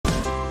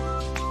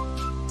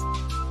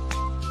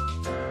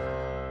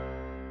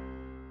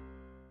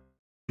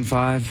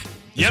5.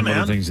 Yeah, some man.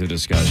 other things to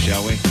discuss,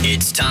 shall we?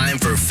 It's time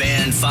for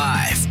Fan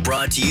 5,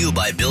 brought to you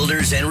by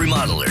Builders and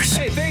Remodelers.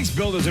 Hey, thanks,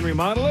 Builders and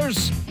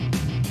Remodelers.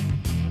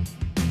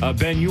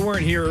 Ben, you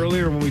weren't here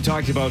earlier when we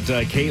talked about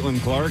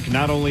Caitlin Clark.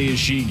 Not only is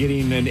she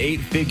getting an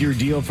 8-figure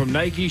deal from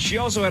Nike, she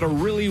also had a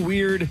really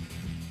weird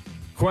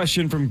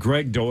question from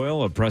Greg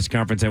Doyle, a press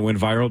conference that went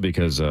viral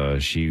because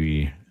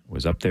she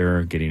was up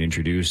there getting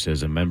introduced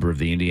as a member of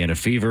the Indiana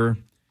Fever.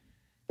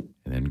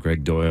 And then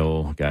Greg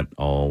Doyle got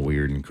all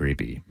weird and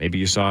creepy. Maybe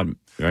you saw it,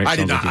 right? I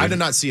did not. I did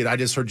not see it. I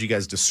just heard you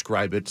guys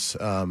describe it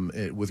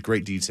with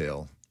great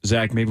detail.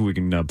 Zach, maybe we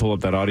can pull up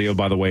that audio.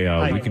 By the way,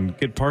 we can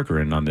get Parker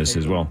in on this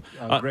as well.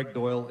 Greg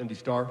Doyle, Indy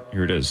Star.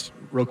 Here it is.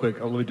 Real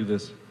quick, let me do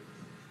this.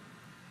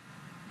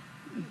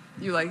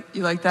 You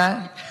like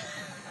that?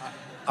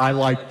 I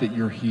like that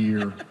you're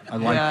here. I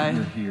like that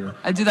you're here.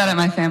 I do that at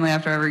my family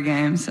after every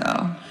game, so.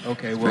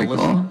 Okay, well,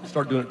 let's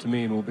start doing it to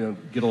me, and we'll be able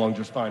to get along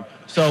just fine.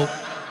 So,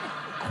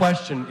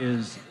 question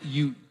is,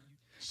 you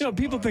know,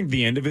 people think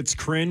the end of it's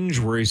cringe,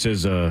 where he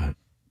says,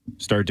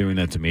 start doing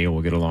that to me and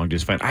we'll get along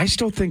just fine. I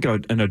still think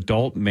an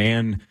adult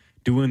man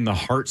doing the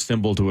heart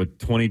symbol to a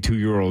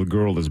 22-year-old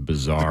girl is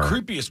bizarre. The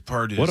creepiest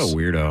part is... What a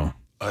weirdo.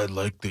 I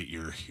like that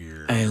you're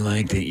here. I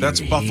like that you're here.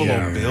 That's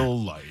Buffalo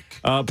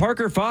Bill-like.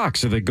 Parker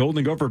Fox of the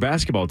Golden Gopher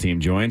basketball team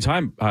joins.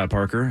 Hi,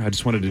 Parker. I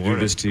just wanted to do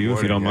this to you,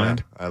 if you don't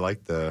mind. I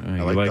like the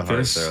like heart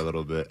this? there a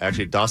little bit.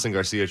 Actually, Dawson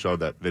Garcia showed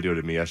that video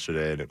to me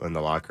yesterday in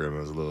the locker room.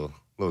 It was a little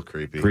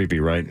creepy. Creepy,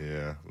 right?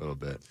 Yeah, a little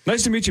bit.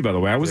 Nice to meet you, by the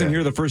way. I wasn't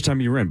here the first time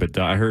you were in, but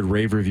I heard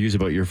rave reviews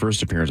about your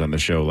first appearance on the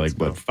show,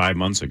 5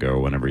 months ago,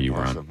 whenever you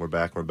were on. We're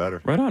back. We're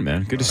better. Right on,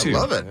 man. Good to see you. I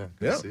love it.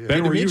 Yeah.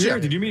 Ben, were you here?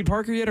 Did you meet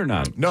Parker yet or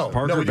not? No.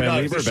 Parker, no,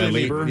 Ben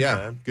Lieber.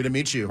 Yeah, good to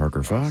meet you.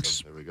 Parker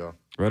Fox. Awesome. There we go.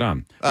 Right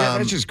on. Yeah,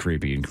 that's just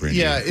creepy and cringy.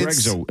 Yeah,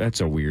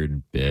 that's a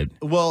weird bit.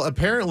 Well,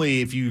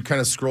 apparently, if you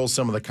kind of scroll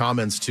some of the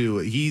comments, too,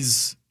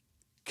 he's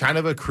kind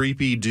of a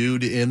creepy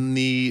dude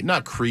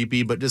not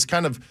creepy, but just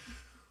kind of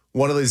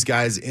one of these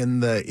guys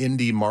in the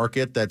indie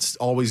market that's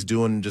always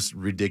doing just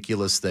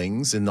ridiculous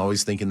things and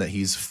always thinking that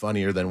he's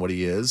funnier than what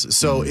he is.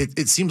 So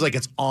it seems like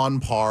it's on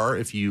par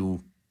if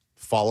you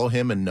follow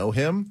him and know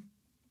him.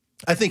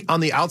 I think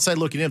on the outside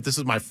looking in, if this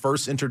is my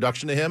first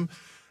introduction to him,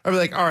 I'd be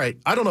like, all right,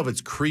 I don't know if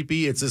it's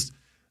creepy. It's just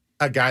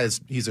a guy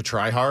he's a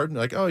try-hard.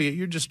 Like, oh,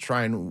 you're just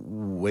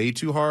trying way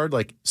too hard.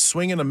 Like,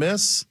 swing and a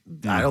miss.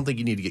 I don't think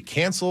you need to get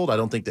canceled. I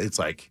don't think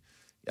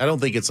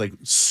it's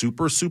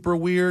super, super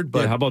weird.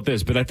 But how about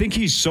this? But I think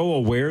he's so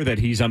aware that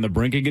he's on the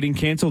brink of getting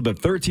canceled that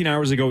 13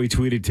 hours ago he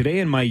tweeted, "Today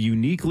in my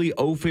uniquely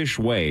oafish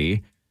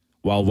way,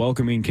 while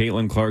welcoming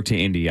Caitlin Clark to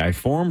Indy, I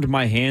formed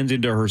my hands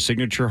into her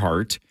signature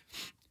heart.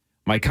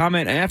 My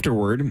comment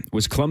afterward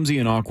was clumsy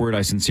and awkward.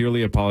 I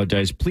sincerely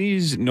apologize.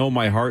 Please know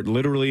my heart,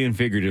 literally and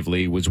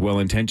figuratively, was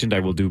well-intentioned. I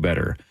will do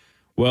better."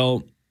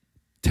 Well,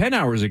 10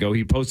 hours ago,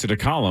 he posted a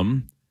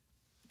column,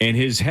 and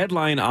his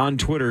headline on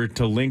Twitter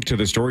to link to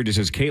the story just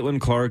says, "Caitlin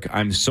Clark,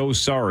 I'm so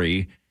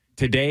sorry.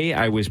 Today,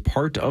 I was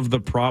part of the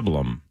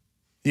problem."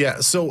 Yeah,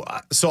 so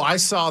I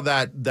saw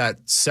that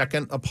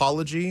second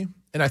apology,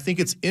 and I think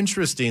it's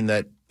interesting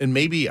that, and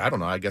maybe, I don't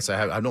know, I guess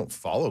I don't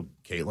follow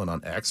Caitlin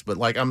on X, but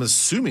I'm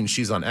assuming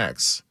she's on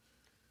X.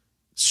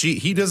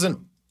 He doesn't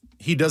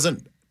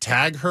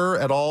tag her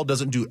at all,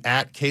 doesn't do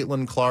at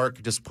Caitlin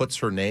Clark, just puts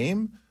her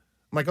name.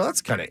 I'm like, oh,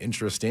 that's kind of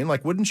interesting.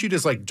 Like, wouldn't you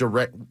just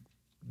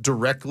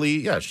directly,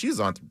 yeah, she's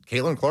on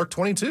Caitlin Clark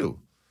 22.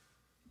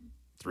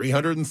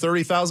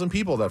 330,000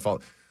 people that follow.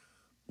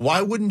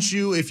 Why wouldn't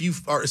you, if you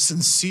are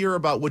sincere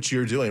about what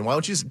you're doing, why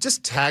don't you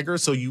just tag her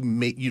so you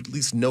at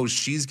least know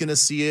she's going to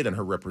see it and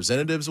her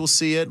representatives will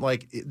see it?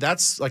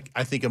 That's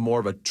I think a more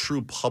of a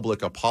true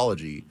public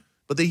apology,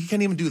 but he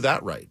can't even do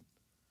that right.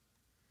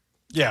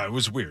 Yeah, it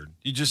was weird.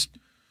 You just,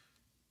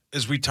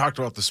 as we talked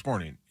about this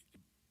morning,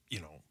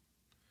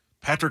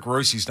 Patrick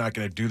Royce's not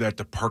going to do that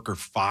to Parker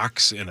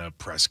Fox in a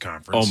press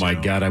conference. Oh my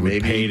God, I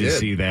would pay to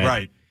see that.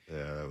 Right.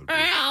 Yeah,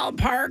 Well,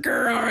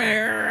 Parker,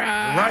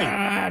 right.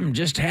 I'm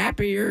just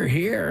happy you're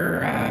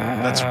here.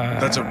 That's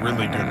a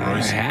really good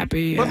Royce.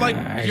 Happy,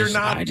 but you're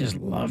not. I just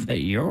love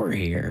that you're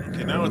here.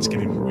 Okay, now it's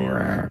getting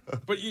weird.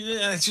 But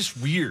yeah, it's just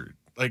weird.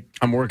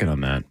 I'm working on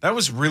that. That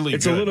was really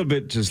It's good. a little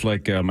bit just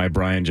like my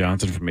Brian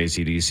Johnson from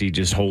AC/DC,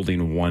 just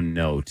holding one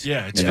note.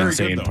 Yeah, it's and very then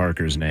saying good, though.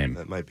 Parker's name.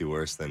 that might be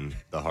worse than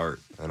the heart.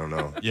 I don't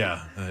know.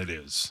 Yeah, it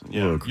is. A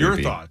little Yeah. Your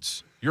creepy.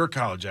 thoughts? You're a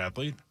college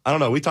athlete. I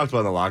don't know. We talked about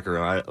it in the locker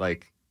room.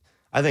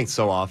 I think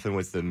so often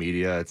with the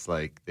media, it's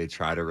like they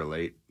try to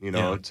relate,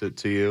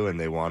 to you, and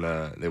they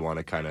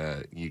wanna kind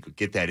of you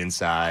get that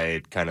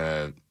inside kind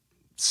of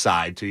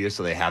side to you,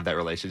 so they have that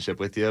relationship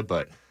with you.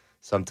 But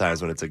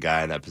sometimes when it's a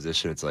guy in that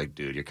position, it's like,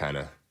 dude, you're kind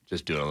of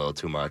just doing a little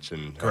too much,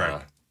 and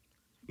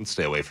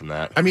stay away from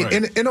that. I mean,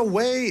 in a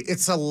way,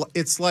 it's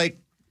like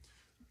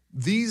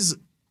these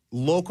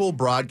local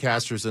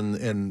broadcasters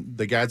and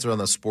the guys that are on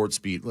the sports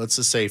beat. Let's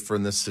just say,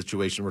 in this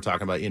situation, we're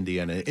talking about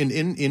Indiana. In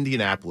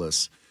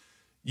Indianapolis,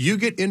 you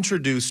get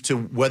introduced to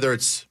whether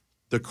it's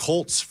the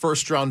Colts'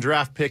 first-round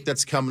draft pick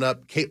that's coming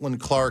up, Caitlin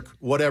Clark,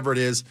 whatever it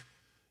is.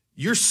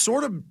 You're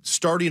sort of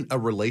starting a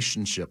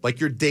relationship, like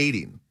you're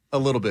dating. a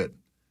little bit.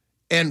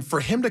 And for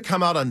him to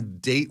come out on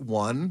date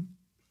one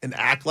and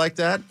act like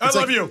that. I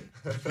love you.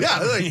 Yeah.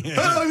 Like,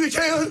 I love you,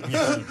 Caitlin.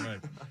 Yeah, right.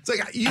 It's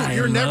like,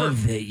 you're never.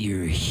 that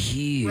you're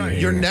here. Right.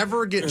 You're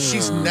never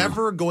she's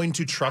never going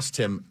to trust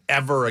him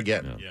ever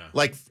again. Yeah.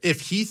 Like,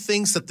 if he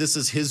thinks that this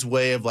is his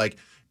way of, like,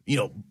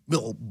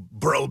 little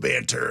bro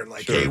banter and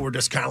like, hey, we're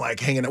just kind of like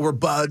hanging out. We're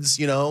buds,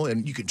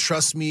 and you can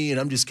trust me and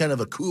I'm just kind of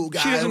a cool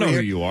guy. She doesn't know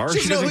who you are.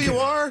 She doesn't know who you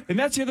are. And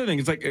that's the other thing.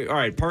 It's like, all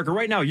right, Parker,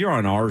 right now you're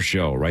on our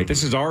show, right?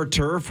 This is our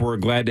turf. We're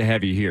glad to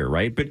have you here,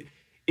 right? But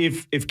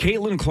if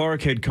Caitlin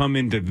Clark had come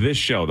into this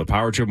show, the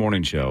Power Trip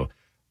Morning Show,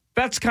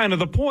 that's kind of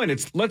the point.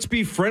 It's let's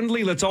be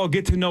friendly. Let's all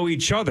get to know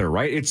each other,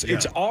 right?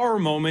 It's our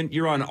moment.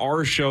 You're on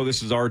our show.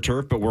 This is our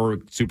turf, but we're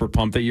super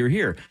pumped that you're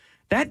here.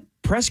 That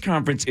press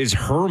conference is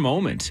her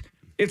moment.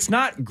 It's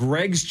not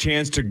Greg's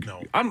chance to.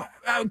 No.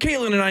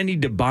 Caitlin and I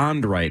need to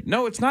bond, right?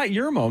 No, it's not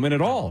your moment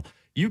at all.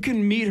 You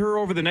can meet her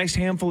over the next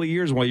handful of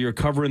years while you're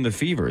covering the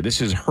Fever. This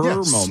is her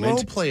moment.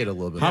 Slow play it a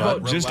little bit. How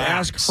about just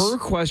ask her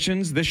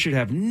questions? This should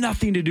have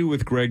nothing to do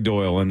with Greg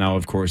Doyle. And now,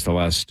 of course, the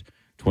last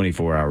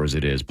 24 hours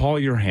it is. Paul,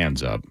 your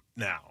hands up.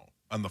 Now,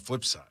 on the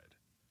flip side,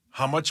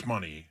 how much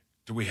money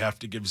do we have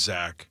to give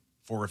Zach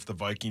for if the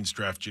Vikings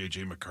draft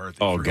J.J. McCarthy?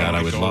 Oh, God,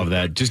 I would love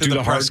that. Just do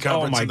the press heart. Oh,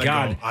 conference my and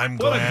God. Go, I'm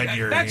glad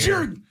you're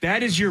here.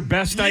 That is your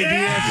best idea.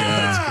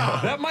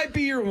 That might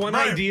be your one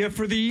idea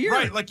for the year.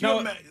 Right, like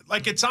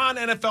it's on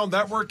NFL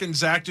Network and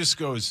Zach just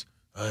goes,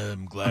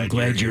 I'm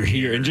glad you're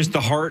here. And just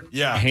the heart,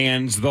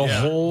 hands the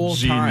whole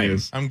time.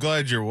 I'm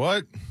glad you're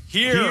what?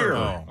 Here.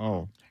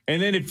 Oh.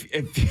 And then if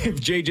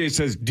JJ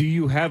says, do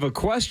you have a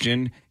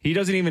question? He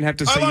doesn't even have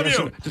to say love yes.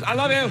 you. Just, I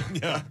love you.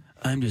 Yeah.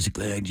 I'm just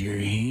glad you're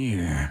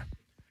here.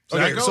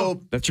 Okay, so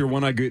that's your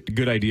one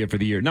good idea for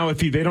the year. Now, if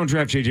they don't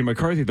draft J.J.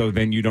 McCarthy, though,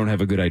 then you don't have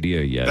a good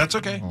idea yet. That's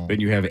okay. Then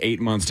you have 8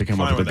 months to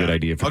come up with a good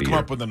idea for the year. I'll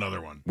come up with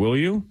another one. Will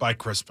you? By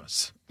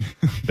Christmas.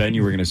 Ben,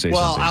 you were going to say something.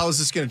 Well, I was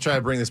just going to try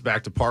to bring this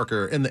back to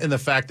Parker and the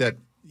fact that,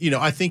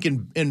 I think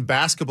in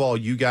basketball,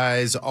 you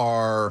guys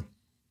are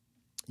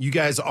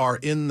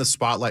in the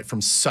spotlight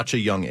from such a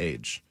young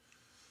age.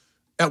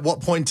 At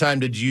what point in time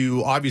did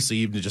you, obviously,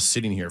 even just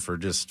sitting here for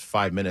just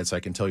 5 minutes, I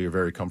can tell you're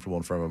very comfortable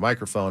in front of a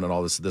microphone and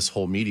all this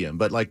whole medium.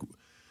 But like,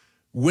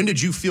 when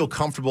did you feel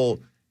comfortable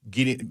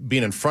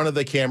being in front of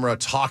the camera,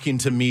 talking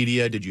to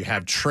media? Did you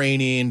have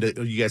training? Did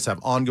you guys have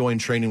ongoing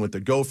training with the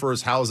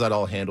Gophers? How is that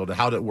all handled?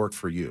 How did it work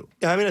for you?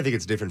 Yeah, I mean, I think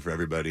it's different for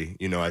everybody.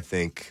 I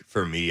think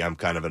for me, I'm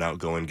kind of an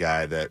outgoing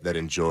guy that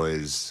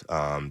enjoys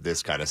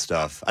this kind of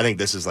stuff. I think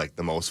this is like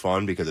the most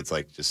fun because it's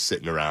like just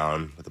sitting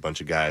around with a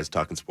bunch of guys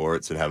talking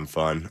sports and having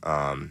fun.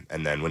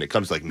 And then when it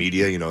comes to like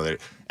media, they're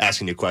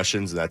asking you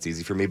questions and that's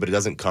easy for me, but it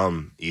doesn't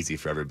come easy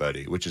for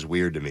everybody, which is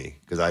weird to me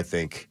because I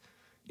think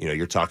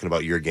you're talking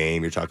about your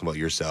game, you're talking about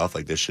yourself.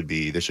 Like this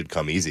should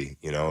come easy,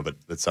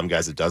 but some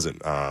guys it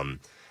doesn't.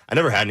 I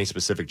never had any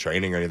specific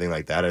training or anything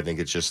like that. I think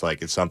it's just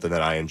like, it's something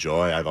that I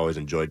enjoy. I've always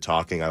enjoyed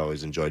talking. I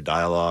always enjoyed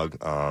dialogue.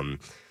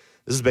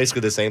 This is basically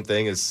the same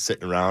thing as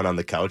sitting around on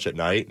the couch at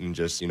night and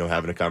just,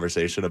 having a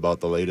conversation about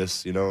the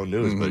latest,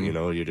 news, but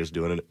you're just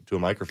doing it to a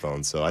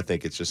microphone. So I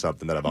think it's just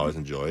something that I've always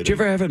enjoyed. Did you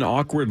ever have an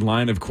awkward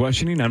line of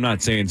questioning? I'm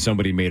not saying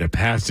somebody made a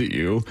pass at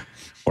you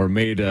or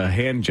made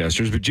hand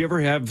gestures, but did you ever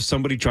have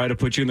somebody try to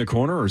put you in the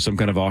corner or some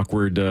kind of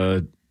awkward,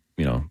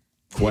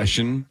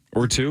 question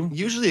or two?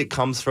 Usually it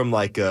comes from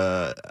like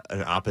an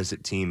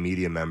opposite team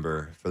media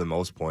member for the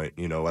most point,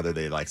 whether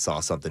they like saw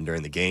something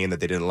during the game that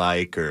they didn't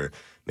like, or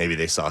maybe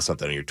they saw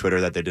something on your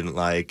Twitter that they didn't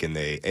like. And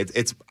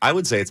I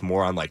would say it's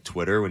more on like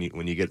Twitter when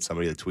you get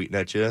somebody that's tweeting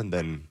at you,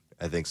 then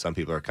I think some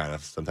people are kind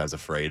of sometimes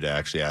afraid to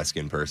actually ask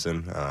in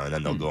person, and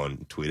then they'll go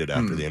and tweet it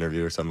after the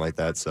interview or something like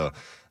that. So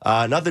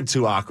nothing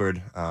too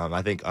awkward.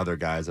 I think other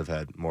guys have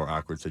had more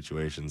awkward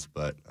situations,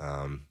 but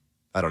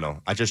I don't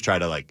know. I just try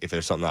to, like, if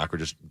there's something awkward,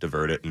 just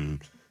divert it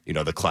and,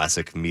 the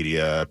classic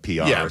media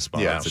PR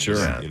response. Yeah, sure.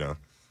 Just, All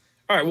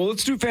right, well,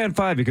 let's do Fan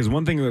 5 because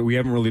one thing that we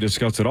haven't really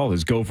discussed at all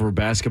is Gopher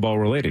basketball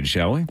related,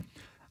 shall we?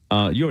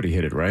 You already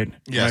hit it, right?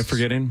 Yes. Am I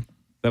forgetting?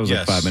 That was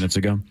like 5 minutes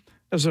ago.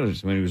 That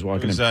was when he was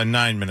walking in. It was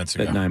 9 minutes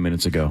ago. 9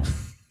 minutes ago.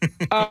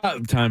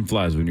 Time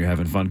flies when you're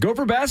having fun.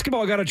 Gopher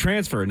basketball got a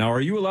transfer. Now, are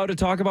you allowed to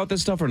talk about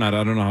this stuff or not?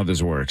 I don't know how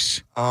this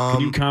works.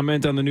 Can you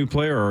comment on the new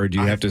player, or do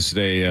you have to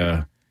stay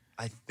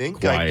I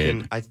think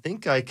quiet? I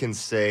think I can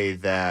say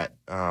that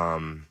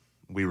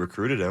we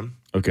recruited him.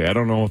 Okay, I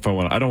don't know if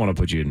I don't want to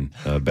put you in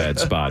a bad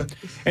spot.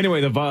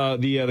 Anyway,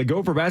 the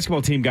Gopher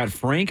basketball team got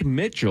Frank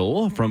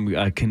Mitchell from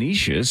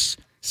Canisius,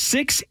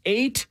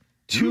 6'8",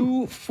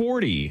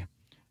 240.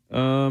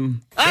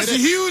 That's a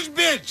huge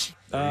bitch.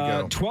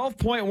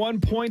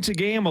 12.1 points a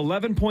game,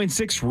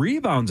 11.6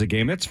 rebounds a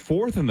game. That's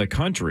fourth in the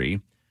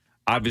country.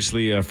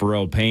 Obviously,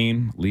 Pharrell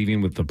Payne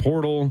leaving with the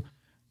portal.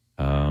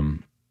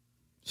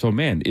 So,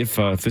 man, if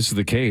this is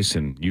the case,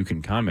 and you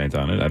can comment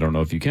on it, I don't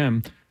know if you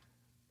can,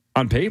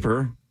 on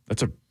paper,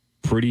 that's a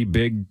pretty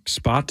big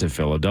spot to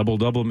fill, a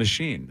double-double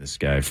machine, this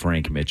guy,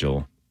 Frank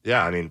Mitchell.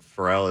 Yeah, I mean,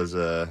 Pharrell is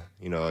a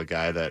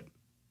guy that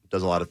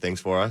does a lot of things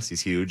for us.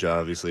 He's huge,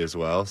 obviously, as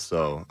well.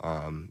 So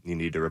you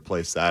need to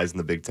replace size in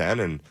the Big Ten,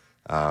 and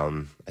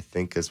I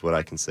think is what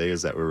I can say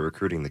is that we're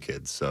recruiting the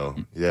kids. So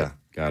yeah,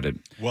 got it.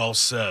 Well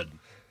said.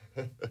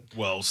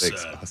 Well said.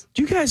 Thanks, boss.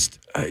 Do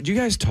you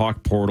guys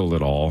talk portal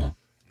at all?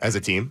 As a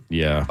team?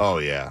 Yeah. Oh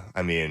yeah.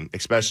 I mean,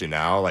 especially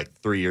now, like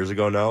 3 years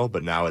ago, no,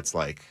 but now it's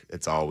like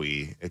it's all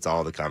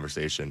the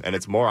conversation, and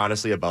it's more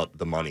honestly about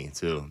the money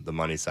too. The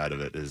money side of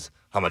it is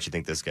how much you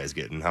think this guy's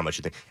getting, how much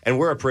you think, and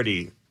we're a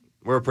pretty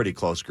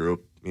close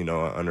group,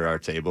 under our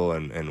table,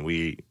 and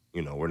we,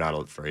 we're not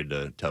afraid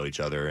to tell each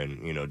other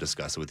and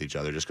discuss it with each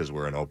other just because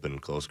we're an open,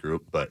 close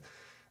group, but.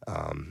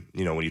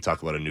 When you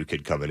talk about a new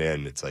kid coming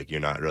in, it's like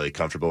you're not really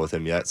comfortable with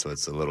him yet, so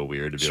it's a little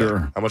weird to be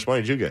like, how much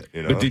money did you get?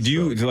 But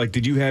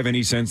did you have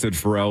any sense that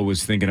Pharrell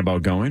was thinking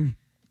about going?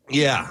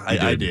 Yeah,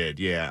 I did.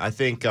 Yeah, I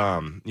think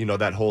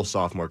that whole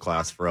sophomore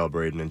class, Pharrell,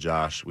 Braden, and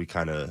Josh, we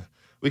kind of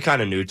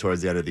knew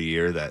towards the end of the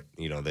year that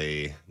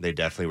they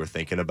definitely were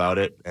thinking about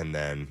it, and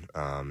then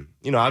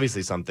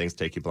obviously some things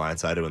take you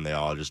blindsided when they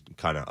all just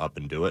kind of up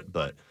and do it,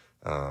 but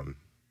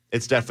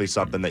it's definitely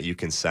something that you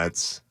can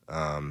sense.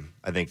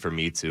 I think for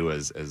me too,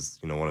 as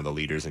one of the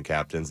leaders and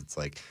captains, it's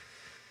like,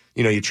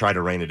 you try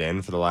to rein it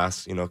in for the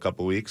last,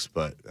 couple weeks,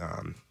 but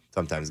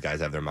sometimes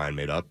guys have their mind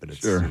made up, and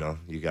it's,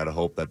 you got to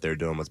hope that they're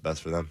doing what's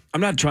best for them. I'm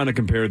not trying to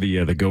compare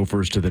the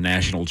Gophers to the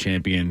national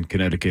champion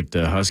Connecticut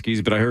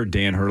Huskies, but I heard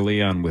Dan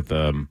Hurley on with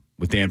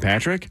Dan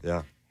Patrick.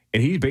 Yeah.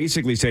 And he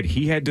basically said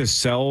he had to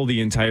sell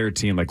the entire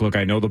team. Like, look,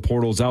 I know the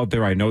portal's out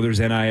there. I know there's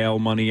NIL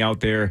money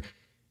out there.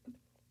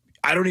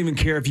 I don't even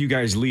care if you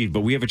guys leave,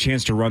 but we have a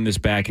chance to run this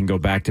back and go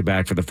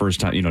back-to-back for the first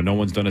time. No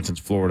one's done it since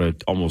Florida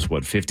almost,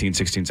 15,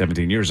 16,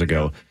 17 years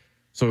ago.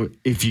 So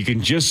if you can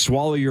just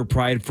swallow your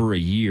pride for a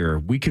year,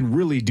 we can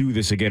really do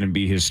this again and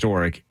be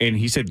historic. And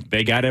he said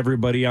they got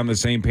everybody on the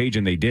same page,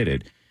 and they did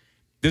it.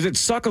 Does it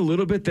suck a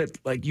little bit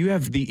that, like, you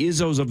have the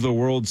Izzos of the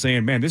world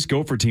saying, man, this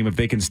Gopher team, if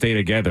they can stay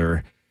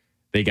together,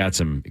 they got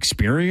some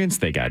experience,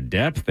 they got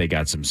depth, they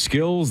got some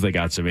skills, they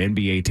got some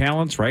NBA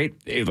talents, right?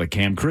 Like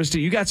Cam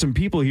Christie, you got some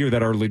people here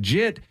that are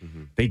legit.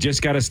 Mm-hmm. They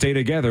just got to stay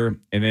together.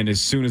 And then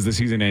as soon as the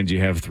season ends, you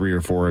have 3 or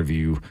 4 of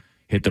you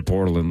hit the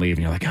portal and leave.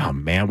 And you're like, oh,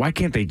 man, why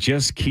can't they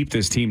just keep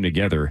this team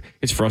together?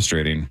 It's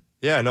frustrating.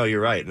 Yeah, no,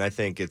 you're right. And I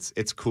think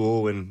it's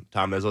cool when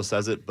Tom Izzo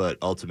says it, but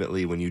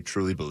ultimately when you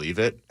truly believe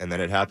it and then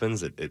it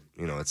happens, it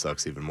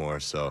sucks even more.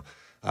 So,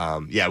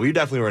 we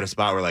definitely were in a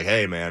spot where, like,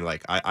 hey, man,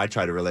 like I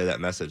try to relay that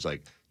message,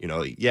 like,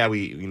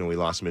 we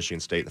lost Michigan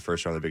State in the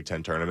first round of the Big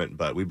Ten tournament,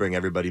 but we bring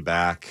everybody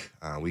back.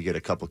 We get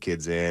a couple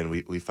kids in.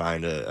 We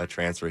find a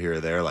transfer here or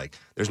there. Like,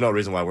 there's no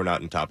reason why we're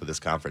not on top of this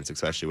conference,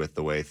 especially with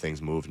the way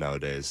things move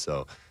nowadays.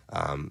 So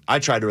I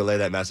tried to relay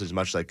that message as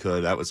much as I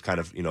could. That was kind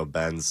of,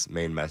 Ben's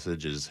main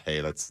message is,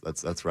 hey,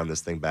 let's run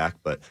this thing back.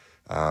 But,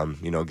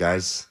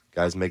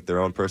 guys make their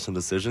own personal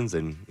decisions,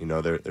 and,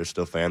 they're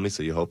still family.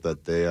 So you hope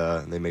that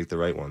they make the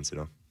right ones,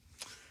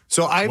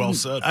 So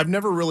I've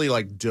never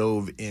really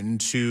dove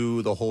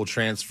into the whole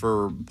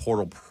transfer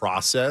portal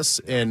process,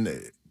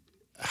 and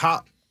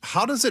how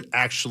does it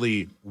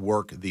actually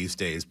work these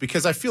days?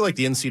 Because I feel like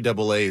the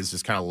NCAA has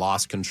just kind of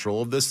lost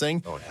control of this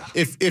thing. Oh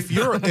yeah. If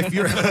you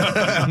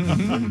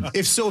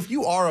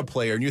are a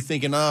player and you're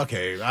thinking,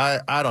 okay,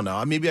 I don't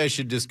know, maybe I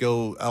should just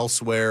go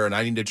elsewhere and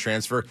I need to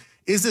transfer.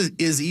 Is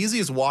it as easy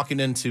as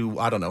walking into,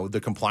 I don't know, the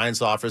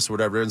compliance office or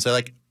whatever and say,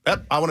 like,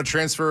 yep, I want to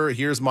transfer,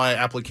 here's my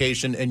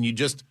application, and you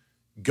just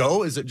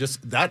go? Is it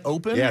just that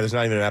open? Yeah, there's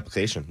not even an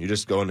application. You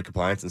just go into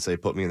compliance and say,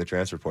 put me in the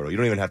transfer portal. You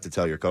don't even have to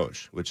tell your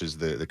coach, which is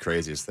the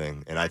craziest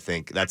thing. And I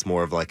think that's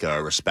more of like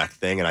a respect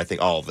thing. And I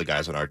think all of the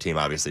guys on our team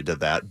obviously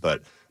did that.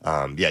 But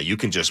you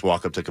can just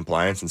walk up to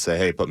compliance and say,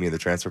 hey, put me in the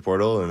transfer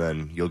portal. And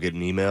then you'll get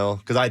an email.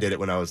 Because I did it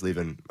when I was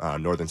leaving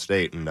Northern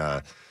State.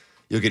 And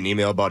you'll get an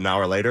email about an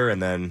hour later, and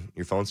then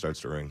your phone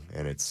starts to ring,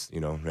 and it's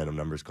random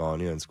numbers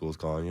calling you and schools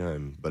calling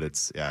you, but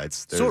it's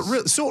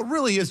so it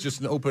really is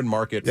just an open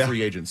market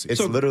free agency. It's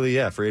literally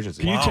free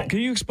agency. Can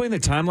you explain the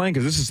timeline?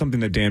 Because this is something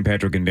that Dan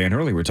Patrick and Dan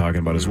Hurley were talking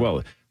about as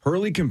well.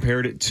 Hurley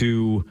compared it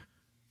to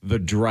the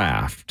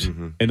draft,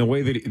 and the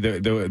way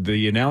that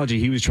the analogy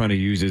he was trying to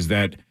use is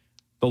that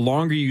the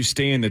longer you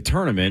stay in the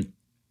tournament,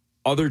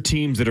 other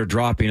teams that are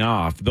dropping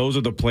off, those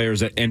are the players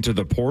that enter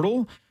the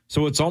portal.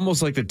 So it's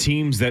almost like the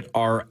teams that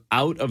are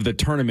out of the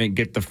tournament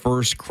get the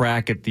first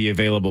crack at the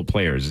available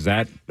players. Is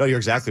that No, you're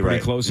exactly pretty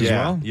right. close as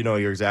well?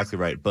 You're exactly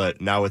right. But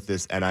now with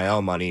this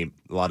NIL money,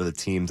 a lot of the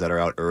teams that are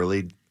out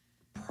early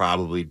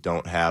probably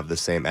don't have the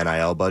same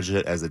NIL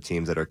budget as the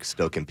teams that are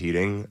still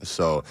competing.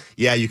 So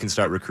you can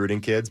start recruiting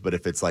kids, but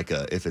if it's like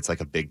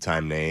a big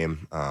time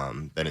name,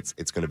 then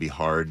it's going to be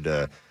hard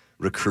to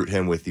recruit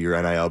him with your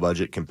NIL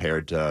budget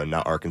compared to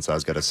now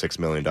Arkansas's got a $6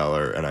 million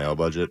NIL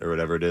budget or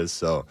whatever it is.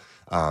 So,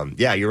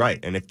 you're right.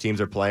 And if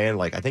teams are playing,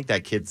 like, I think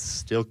that kid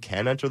still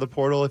can enter the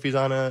portal if he's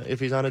on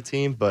a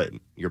team, but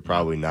you're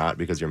probably not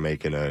because you're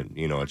making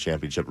a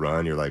championship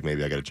run. You're like,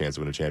 maybe I got a chance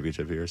to win a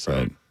championship here. So.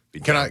 Right.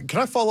 Can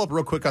I follow up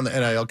real quick on the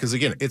NIL? Because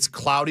again, it's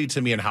cloudy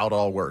to me in how it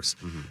all works.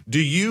 Do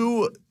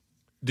you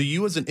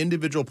as an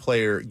individual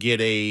player get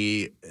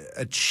a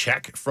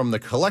check from the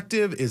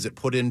collective? Is it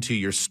put into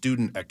your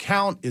student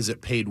account? Is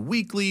it paid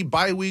weekly,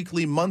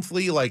 biweekly,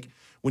 monthly? Like,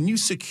 when you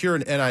secure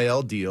an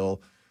NIL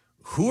deal,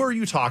 who are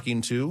you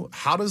talking to?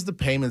 How does the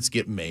payments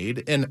get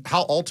made? And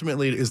how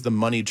ultimately is the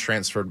money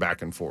transferred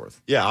back and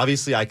forth? Yeah,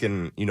 obviously I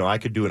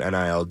could do an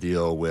NIL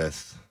deal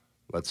with,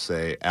 let's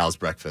say, Al's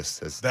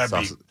Breakfast. That'd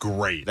be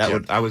great.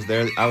 I was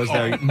there. I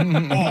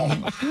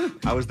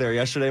was there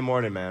yesterday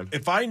morning, man.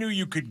 If I knew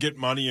you could get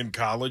money in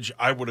college,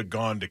 I would have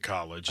gone to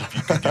college. If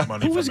you could get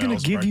money, Who was going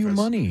to give you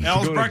money?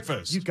 Al's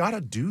Breakfast. You got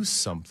to do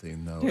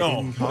something, though.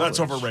 No, that's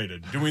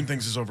overrated. Doing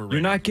things is overrated.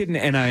 You're not getting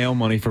NIL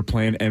money for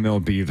playing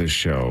MLB this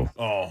show.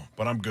 Oh,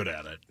 but I'm good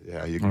at it.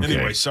 Yeah, you Okay.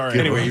 Anyway, sorry.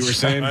 Anyway, you were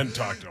saying? I hadn't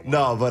talked in a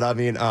while. No, but I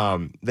mean,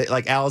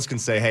 like Alice can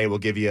say, hey, we'll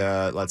give you,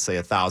 let's say,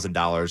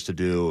 $1,000 to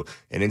do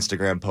an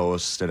Instagram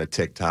post and a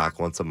TikTok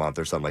once a month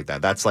or something like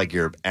that. That's like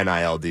your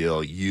NIL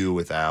deal, you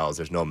with Al's.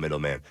 There's no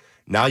middleman.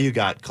 Now you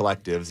got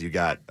collectives. You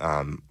got,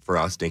 for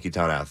us,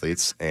 Dinkytown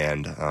Athletes,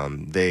 and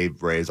they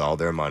raise all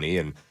their money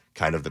and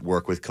kind of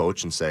work with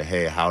coach and say,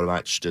 hey, how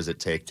much does it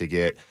take to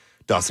get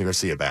Dustin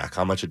Garcia back?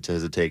 How much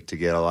does it take to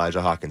get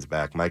Elijah Hawkins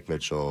back, Mike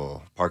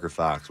Mitchell, Parker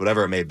Fox,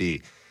 whatever it may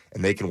be?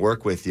 And they can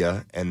work with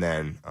you, and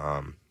then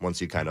once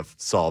you kind of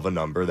solve a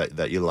number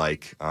that you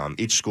like,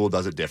 each school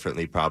does it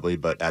differently probably,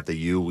 but at the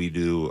U we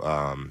do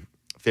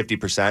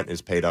 50%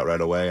 is paid out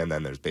right away, and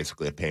then there's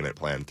basically a payment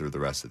plan through the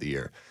rest of the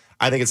year.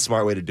 I think it's a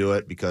smart way to do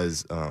it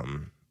because,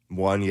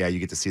 one, you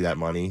get to see that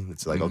money.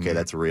 It's like, okay,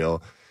 that's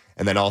real.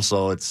 And then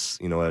also it's,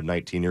 a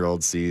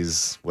 19-year-old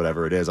sees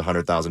whatever it is,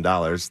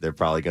 $100,000. They're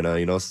probably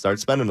going to, start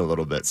spending a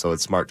little bit. So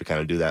it's smart to kind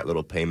of do that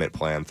little payment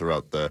plan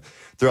throughout the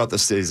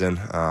season.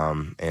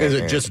 Is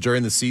it just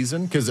during the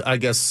season? Because I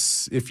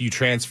guess if you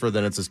transfer,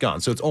 then it's just gone.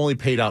 So it's only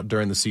paid out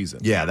during the season.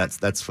 Yeah,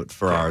 that's what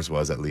for ours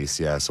was at least.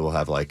 Yeah. So we'll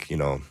have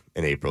an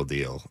April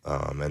deal.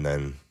 And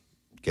then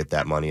get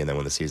that money, and then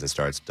when the season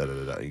starts,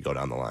 you go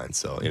down the line.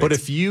 So, but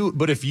if you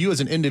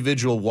as an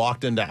individual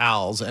walked into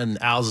Al's and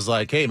Al's is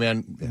like, hey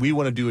man, we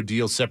want to do a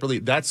deal separately,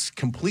 that's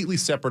completely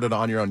separate and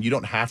on your own. You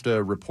don't have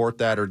to report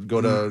that or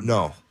go to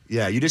no.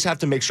 Yeah, you just have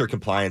to make sure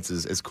compliance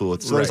is cool.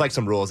 So there's like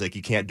some rules, like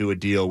you can't do a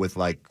deal with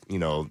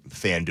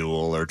FanDuel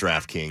or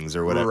DraftKings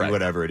or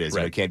whatever it is.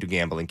 Right. You can't do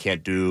gambling,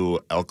 can't do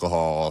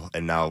alcohol,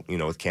 and now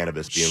with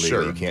cannabis being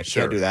legal, you can't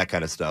do that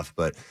kind of stuff.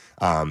 But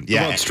What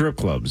about strip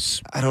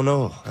clubs? I don't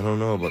know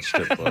about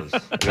strip clubs.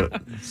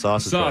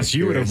 Sauce,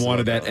 you would have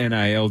wanted that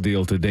NIL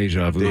deal to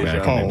Deja Vu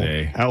back in the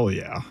day. Hell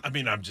yeah. I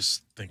mean, I'm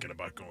just thinking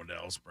about going to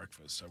Al's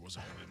Breakfast. I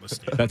wasn't really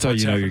listening. That's how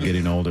you know you're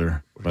getting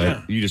older.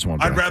 But you just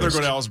want I'd rather breakfast.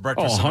 go to Al's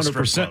Breakfast than a strip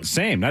 100%. club.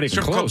 Same. Not even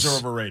Strip close. clubs are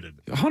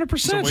overrated. 100%.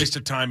 It's a waste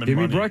of time and Give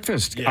money. me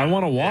breakfast. Yeah. I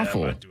want a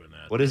waffle. Yeah, I'm not doing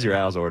that. What is your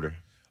Al's order?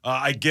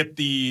 I get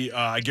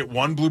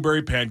one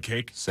blueberry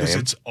pancake because Same.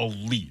 it's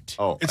elite.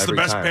 Oh, it's the every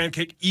best time.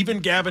 pancake. Even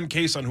Gavin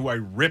Case, on who I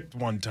ripped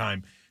one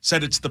time,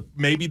 said it's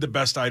maybe the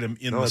best item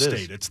in the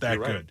state. It's that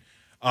You're right. good.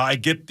 I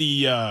get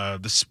the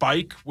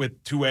spike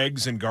with 2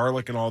 eggs and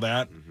garlic and all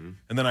that,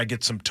 and then I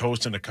get some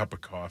toast and a cup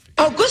of coffee.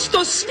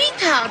 Augusto,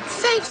 sweetheart,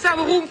 save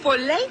some room for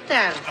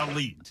later.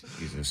 Elite.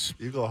 Jesus.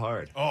 You go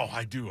hard. Oh,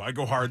 I do. I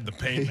go hard in the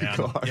paint, man.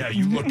 go hard. Yeah,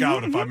 you look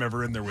out if I'm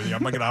ever in there with you.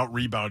 I'm not going to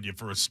out-rebound you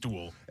for a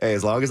stool. Hey,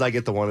 as long as I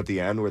get the one at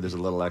the end where there's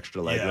a little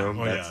extra leg Yeah. room,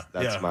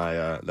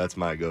 Oh, that's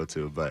my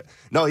go-to. But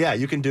no, yeah,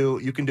 you can do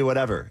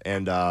whatever,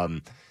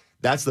 and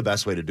that's the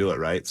best way to do it,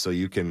 right? So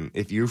you can,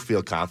 if you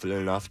feel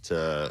confident enough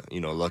to,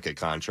 look at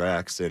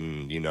contracts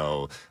and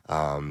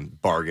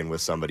bargain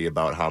with somebody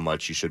about how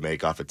much you should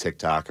make off of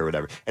TikTok or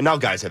whatever. And now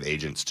guys have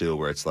agents too,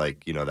 where it's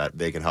like that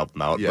they can help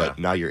them out. Yeah. But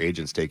now your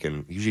agent's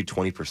taking usually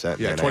 20%.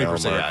 Yeah, in the NIL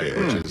 20%, market,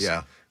 yeah. which is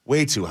Yeah.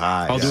 way too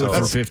high. I'll do it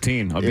for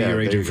 15. I'll be your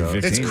there agent you for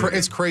go. 15.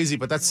 It's crazy,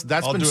 but that's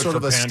I'll been do it sort for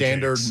of a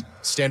pancakes.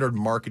 standard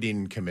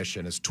marketing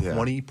commission is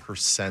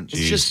 20%.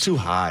 It's just too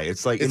high.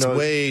 It's like It's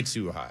way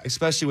too high.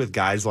 especially with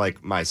guys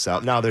like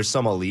myself. Now, there's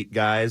some elite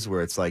guys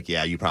where it's like,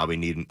 yeah, you probably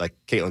need, like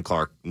Caitlin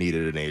Clark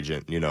needed an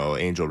agent,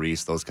 Angel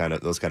Reese, those kind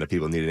of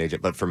people need an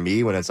agent. But for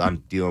me, when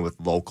I'm dealing with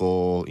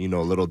local,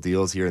 little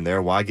deals here and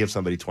there, why give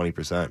somebody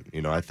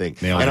 20%? I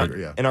think,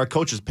 and our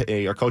coaches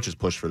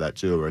push for that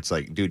too, where it's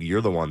like, dude,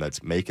 you're the one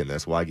that's making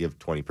this. Why give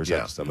 20%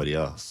 to somebody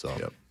else? So.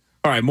 Yep.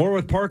 All right, more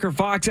with Parker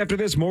Fox after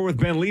this, more with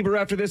Ben Lieber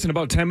after this. In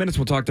about 10 minutes,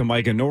 we'll talk to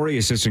Mike Nori,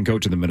 assistant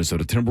coach of the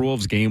Minnesota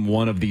Timberwolves. Game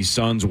 1 of the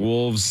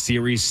Suns-Wolves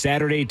series,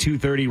 Saturday,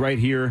 2:30, right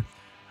here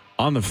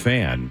on The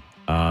Fan.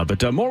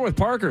 But more with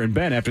Parker and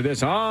Ben after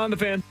this on The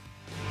Fan.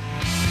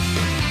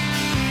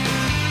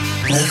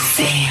 The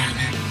Fan.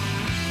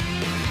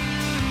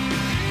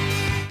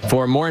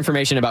 For more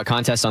information about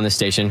contests on this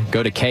station,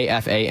 go to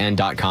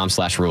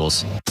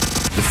kfan.com/rules.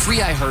 The free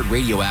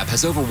iHeartRadio app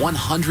has over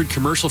 100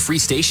 commercial-free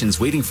stations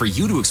waiting for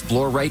you to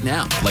explore right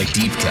now, like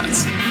Deep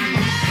Cuts.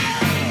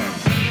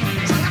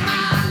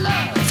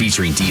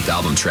 Featuring deep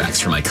album tracks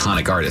from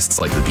iconic artists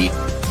like The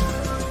Beatles.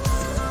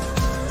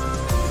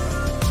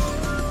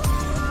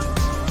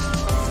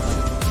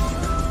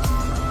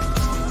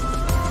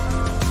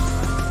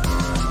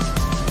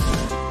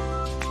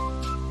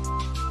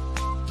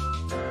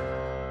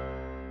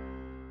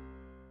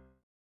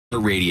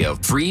 iHeart Radio.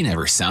 Free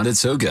never sounded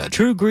so good.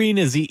 True Green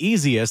is the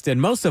easiest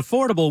and most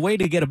affordable way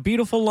to get a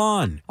beautiful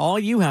lawn. All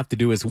you have to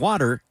do is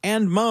water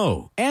and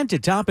mow. And to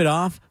top it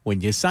off,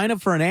 when you sign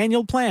up for an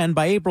annual plan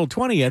by April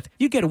 20th,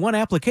 you get one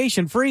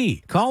application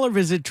free. Call or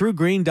visit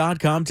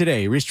truegreen.com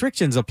today.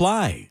 Restrictions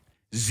apply.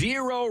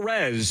 Zero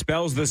Res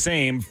spells the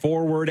same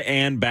forward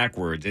and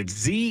backwards. It's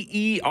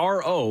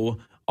ZeroRez.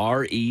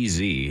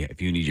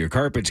 If you need your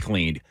carpets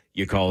cleaned,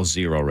 you call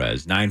Zero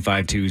Res,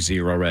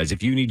 952-0-RES.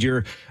 If you need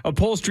your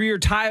upholstery or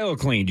tile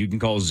cleaned, you can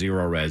call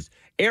Zero Res.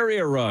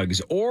 Area rugs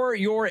or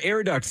your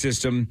air duct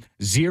system,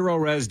 Zero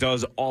Res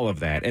does all of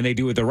that. And they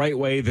do it the right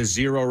way, the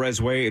Zero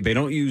Res way. They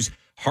don't use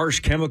harsh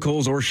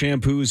chemicals or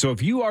shampoos. So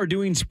if you are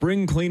doing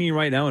spring cleaning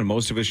right now, and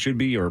most of us should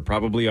be or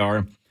probably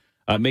are,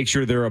 make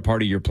sure they're a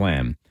part of your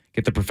plan.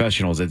 Get the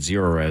professionals at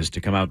Zero Res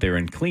to come out there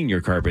and clean your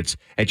carpets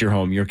at your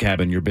home, your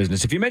cabin, your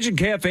business. If you mention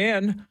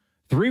KFAN,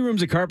 3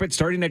 rooms of carpet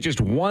starting at just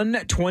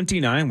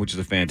 $129, which is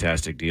a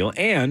fantastic deal.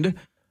 And,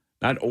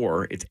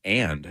 it's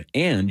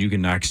and you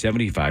can knock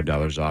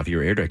 $75 off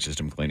your air duct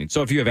system cleaning.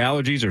 So if you have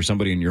allergies or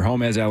somebody in your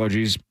home has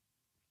allergies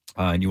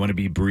and you want to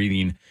be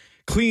breathing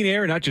clean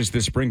air, not just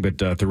this spring, but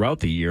throughout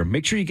the year,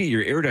 make sure you get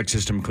your air duct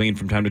system cleaned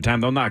from time to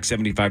time. They'll knock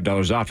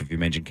 $75 off if you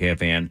mention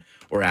KFAN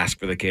or ask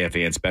for the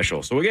KFAN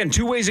special. So again,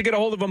 2 ways to get a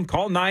hold of them.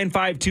 Call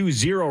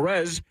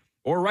 952-0-RES,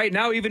 or right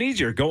now, even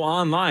easier, go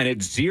online at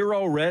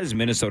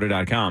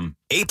ZeroResMinnesota.com.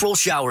 April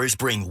showers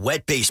bring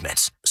wet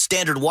basements.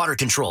 Standard Water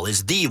Control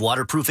is the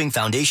waterproofing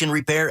foundation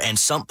repair and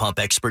sump pump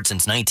expert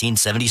since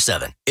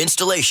 1977.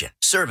 Installation,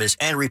 service,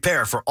 and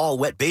repair for all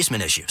wet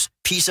basement issues.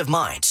 Peace of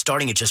mind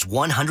starting at just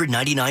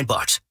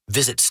 $199.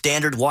 Visit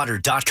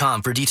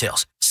StandardWater.com for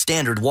details.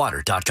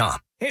 StandardWater.com.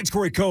 Hey, it's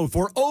Corey Cove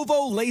for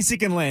Ovo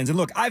LASIK and Lens. And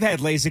look, I've had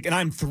LASIK and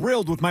I'm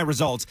thrilled with my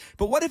results.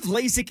 But what if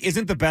LASIK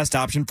isn't the best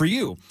option for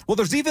you? Well,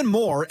 there's even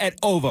more at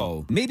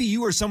Ovo. Maybe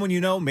you or someone you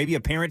know, maybe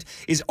a parent,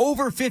 is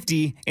over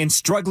 50 and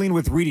struggling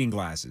with reading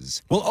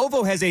glasses. Well,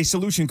 Ovo has a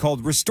solution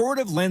called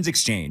Restorative Lens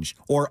Exchange,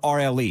 or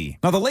RLE.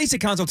 Now, the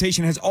LASIK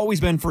consultation has always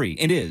been free.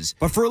 It is.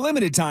 But for a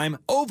limited time,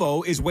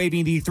 Ovo is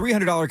waiving the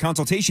 $300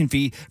 consultation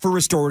fee for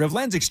Restorative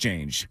Lens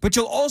Exchange. But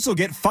you'll also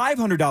get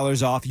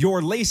 $500 off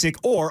your LASIK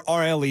or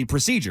RLE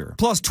procedure.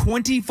 Plus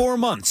 24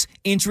 months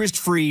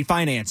interest-free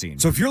financing.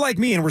 So if you're like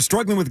me and we're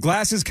struggling with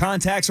glasses,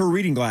 contacts, or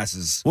reading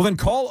glasses, well then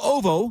call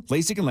Ovo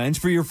LASIK and Lens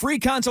for your free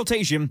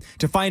consultation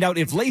to find out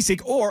if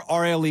LASIK or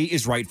RLE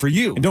is right for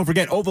you. And don't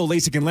forget, Ovo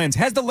LASIK and Lens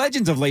has the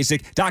legends of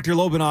LASIK, Dr.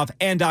 Lobanoff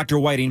and Dr.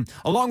 Whiting,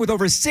 along with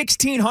over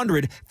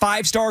 1,600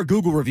 5-star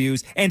Google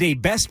reviews and a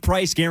best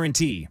price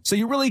guarantee. So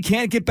you really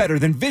can't get better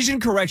than vision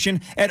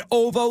correction at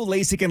Ovo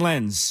LASIK and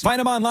Lens. Find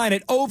them online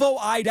at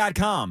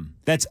ovoi.com.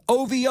 That's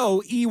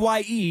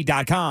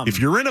OVOEYE.com. If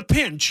you're in a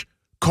pinch,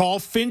 call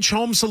Finch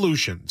Home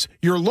Solutions,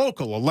 your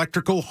local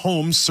electrical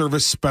home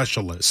service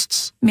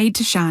specialists. Made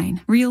to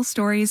shine. Real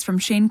stories from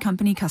Shane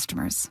Company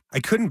customers. I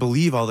couldn't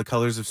believe all the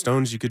colors of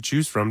stones you could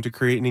choose from to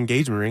create an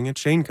engagement ring at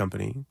Shane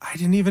Company. I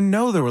didn't even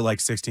know there were like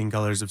 16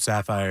 colors of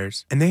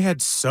sapphires. And they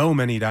had so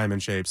many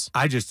diamond shapes.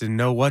 I just didn't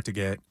know what to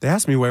get. They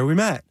asked me where we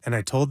met, and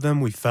I told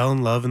them we fell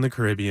in love in the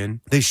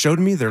Caribbean. They showed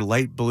me their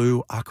light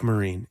blue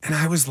aquamarine, and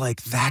I was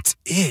like, that's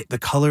it, the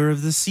color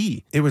of the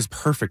sea. It was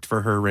perfect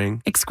for her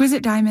ring.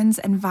 Exquisite diamonds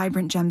and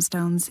vibrant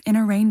gemstones in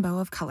a rainbow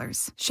of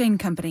colors. Shane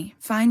Company.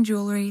 Fine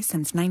jewelry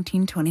since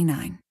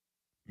 1929.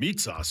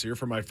 Meat sauce here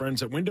for my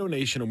friends at Window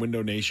Nation and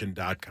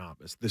WindowNation.com.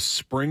 As this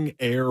spring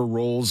air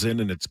rolls in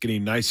and it's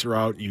getting nicer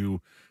out,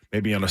 you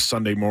maybe on a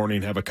Sunday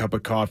morning have a cup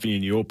of coffee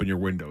and you open your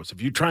windows.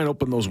 If you try and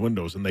open those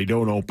windows and they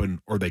don't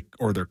open, or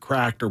they're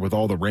cracked, or with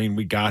all the rain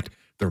we got,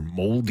 they're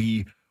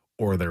moldy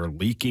or they're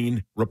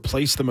leaking,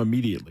 replace them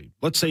immediately.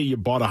 Let's say you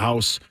bought a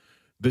house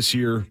this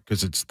year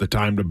because it's the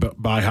time to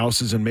buy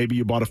houses, and maybe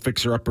you bought a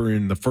fixer-upper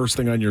and the first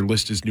thing on your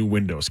list is new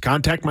windows.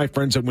 Contact my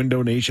friends at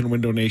Window Nation,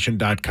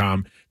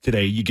 WindowNation.com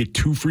today. You get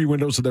 2 free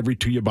windows with every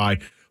 2 you buy,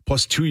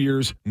 plus 2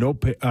 years, no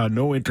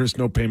interest,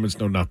 no payments,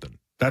 no nothing.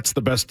 That's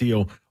the best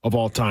deal of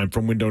all time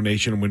from Window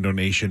Nation and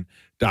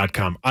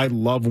WindowNation.com. I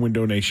love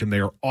Window Nation.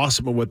 They are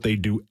awesome at what they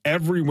do.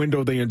 Every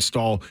window they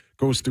install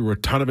goes through a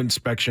ton of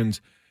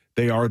inspections.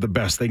 They are the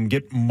best. They can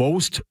get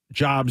most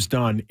jobs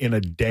done in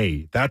a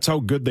day. That's how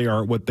good they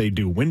are at what they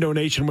do. Window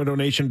Nation,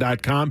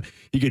 WindowNation.com.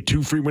 You get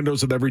 2 free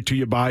windows with every 2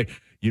 you buy.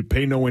 You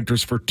pay no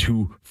interest for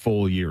 2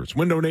 full years.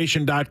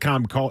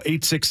 WindowNation.com. Call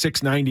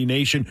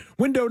 866-90-NATION.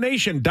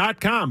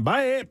 WindowNation.com.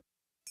 Buy it.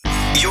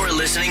 You're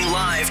listening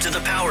live to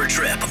The Power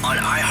Trip on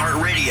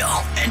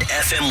iHeartRadio and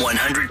FM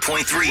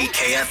 100.3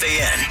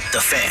 KFAN,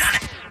 The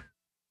Fan.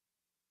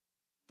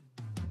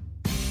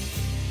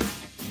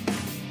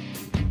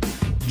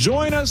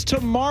 Join us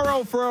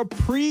tomorrow for a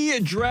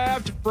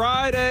pre-draft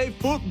Friday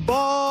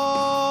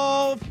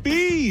football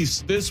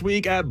feast this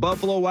week at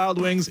Buffalo Wild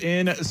Wings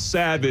in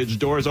Savage.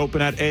 Doors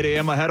open at 8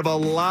 a.m. ahead of a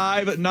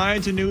live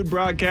 9 to noon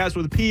broadcast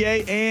with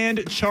PA and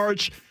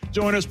Charch.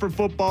 Join us for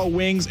football,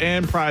 wings,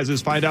 and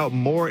prizes. Find out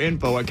more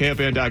info at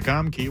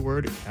KFN.com,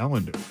 keyword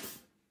calendar.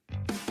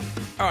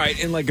 All right,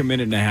 in like a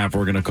minute and a half,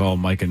 we're going to call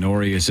Mike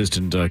Inori,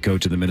 assistant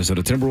coach of the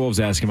Minnesota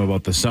Timberwolves, ask him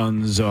about the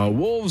Suns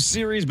Wolves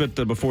series. But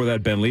before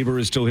that, Ben Lieber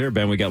is still here.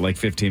 Ben, we got like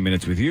 15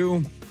 minutes with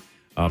you.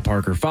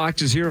 Parker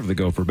Fox is here of the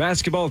Gopher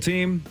basketball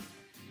team.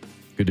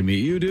 Good to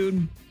meet you,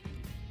 dude.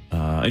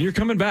 And you're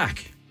coming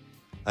back.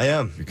 I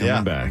am. You're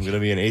coming back. I'm going to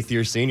be an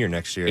 8th-year senior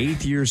next year.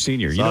 8th-year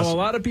senior. That's you know, awesome. a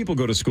lot of people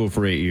go to school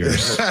for 8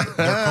 years.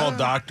 They're called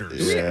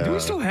doctors. Do we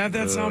still have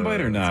that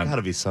soundbite or not? It's got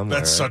to be somewhere.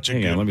 That's such a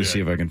Hang good on, let me bit.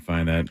 see if I can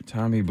find that.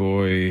 Tommy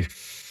Boy.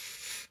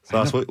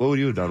 Sauce, what would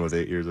you have done with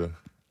 8 years of?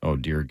 Oh,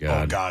 dear Oh,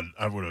 God. God.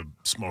 I would have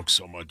smoked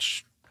so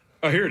much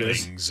Oh, here it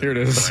is. things Here it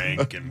and is.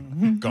 drank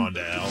and gone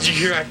to hell. Did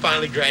you hear I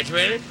finally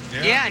graduated?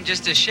 Yeah, in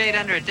just a shade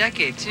under a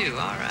decade, too.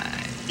 All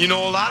right. You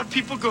know, a lot of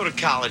people go to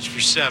college for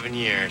 7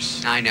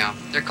 years. I know.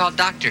 They're called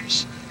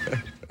doctors.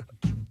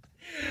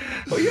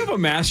 Well, you have a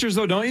master's,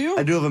 though, don't you?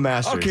 I do have a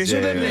master's. Okay,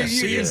 so then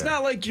it's yeah.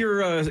 not like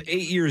you're 8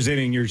 years in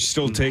and you're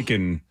still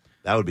taking...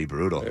 That would be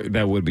brutal.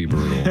 That would be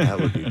brutal. That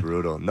would be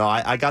brutal. No,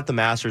 I got the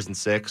master's in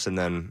 6, and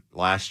then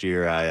last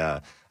year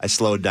I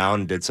slowed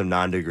down and did some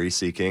non-degree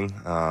seeking.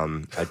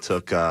 I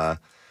took...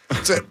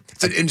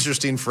 It's an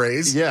interesting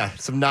phrase. Yeah,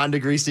 some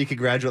non-degree seeking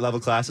graduate level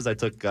classes. I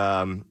took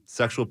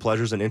sexual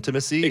pleasures and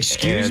intimacy.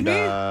 Excuse and,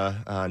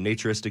 me?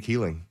 Naturistic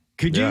healing.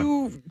 Could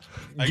you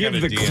I give got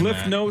a the D in Cliff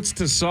that. Notes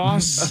to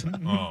Sauce?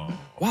 Oh.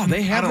 Wow,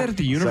 they have that at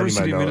the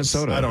University of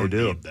Minnesota. I don't They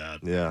do. need that.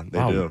 Yeah, they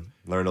Wow. do.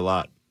 Learned a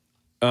lot.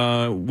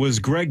 Was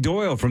Greg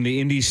Doyle from the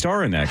Indy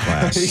Star in that He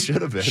class?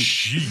 should have been.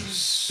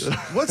 Jeez.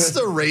 What's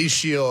the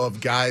ratio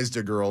of guys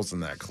to girls in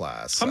that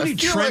class? How many I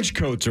feel trench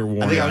coats are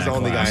worn I think in I was that the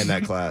only class? guy in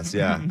that class.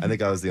 Yeah, I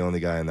think I was the only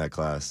guy in that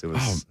class. It was.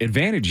 Oh,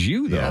 advantage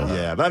you, though.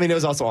 Yeah, but I mean, it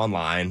was also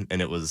online,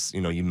 and it was,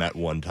 you met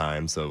one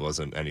time, so it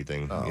wasn't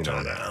anything,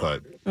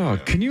 But Oh,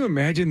 can you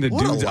imagine the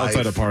What a dudes life.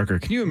 outside of Parker?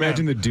 Can you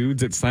imagine the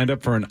dudes that signed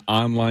up for an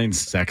online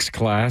sex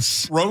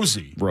class?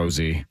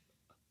 Rosie.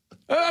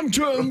 I'm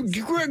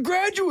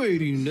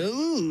graduating.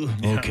 Ugh.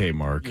 Okay,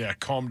 Mark. Yeah,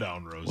 calm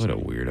down, Rosie. What a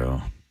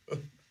weirdo.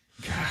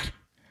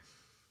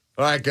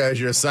 All right, guys,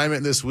 your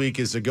assignment this week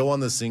is to go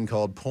on this thing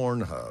called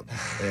Pornhub,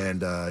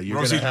 and you're going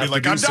Rosie to would be have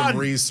like, to do "I'm some done."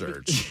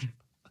 research.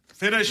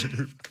 Finish.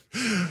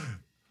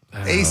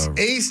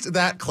 Aced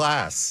that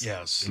class.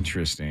 Yes.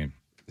 Interesting.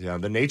 yeah,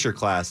 the nature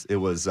class, it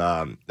was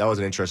that was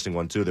an interesting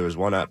one too. There was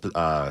one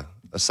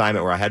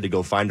assignment where I had to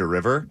go find a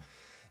river,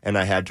 and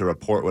I had to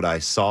report what I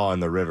saw in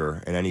the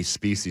river and any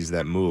species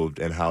that moved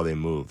and how they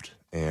moved.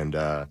 And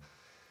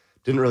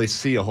didn't really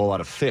see a whole lot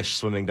of fish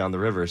swimming down the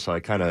river, so I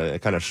kind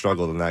of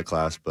struggled in that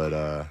class. But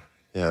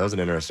yeah, that was an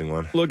interesting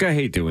one. Look, I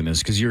hate doing this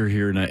because you're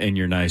here and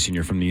you're nice and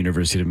you're from the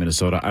University of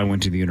Minnesota. I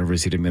went to the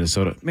University of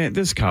Minnesota. Man,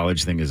 this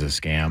college thing is a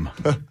scam.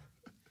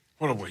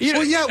 What a waste.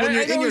 Well, yeah, when I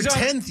you're know in your he's on-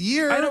 10th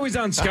year. I know he's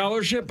on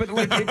scholarship, but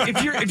like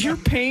if you're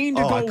paying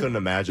to Oh, go, I couldn't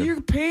imagine.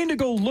 You're paying to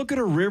go look at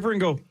a river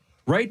and go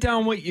write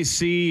down what you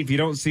see. If you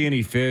don't see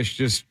any fish,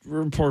 just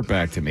report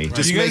back to me.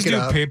 Just you guys make it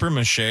do up. paper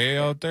mache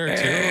out there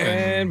too?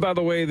 And by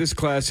the way, this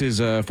class is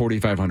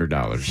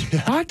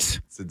 $4,500. What?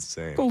 It's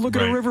insane. Go look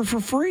at a Right. river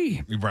for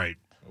free. Right.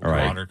 All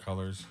right.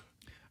 Watercolors.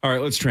 All right,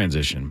 let's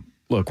transition.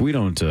 Look, we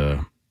don't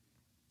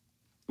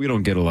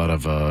get a lot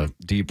of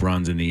deep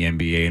runs in the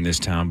NBA in this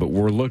town, but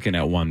we're looking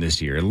at one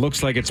this year. It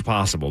looks like it's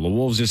possible. The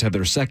Wolves just had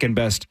their second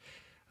best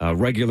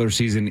regular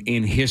season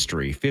in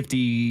history,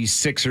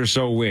 56 or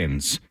so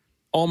wins.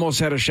 Almost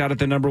had a shot at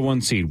the number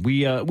 1 seed.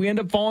 We end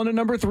up falling to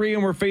number 3,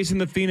 and we're facing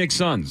the Phoenix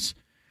Suns.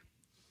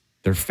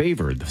 They're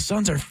favored. The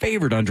Suns are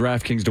favored on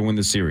DraftKings to win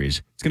the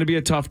series. It's going to be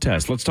a tough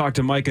test. Let's talk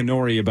to Mike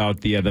Inori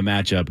about the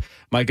matchup.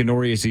 Mike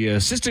Inori is the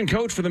assistant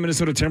coach for the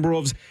Minnesota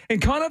Timberwolves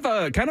and kind of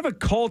a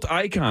cult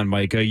icon,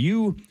 Mike.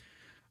 You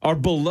are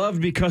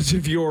beloved because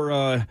of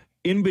your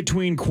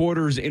in-between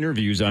quarters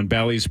interviews on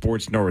Bally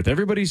Sports North.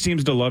 Everybody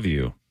seems to love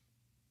you.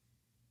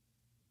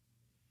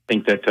 I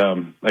think that,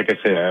 like I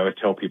say, I always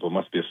tell people it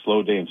must be a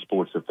slow day in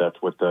sports if that's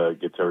what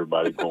gets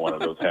everybody going on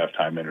those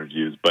halftime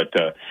interviews. But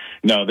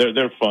no,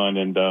 they're fun,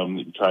 and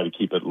try to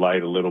keep it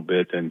light a little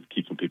bit and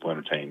keep some people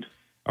entertained.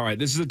 All right,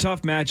 this is a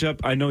tough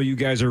matchup. I know you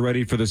guys are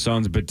ready for the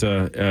Suns, but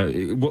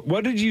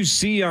what did you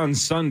see on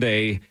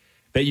Sunday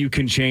that you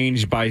can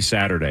change by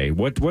Saturday?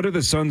 What do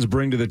the Suns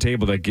bring to the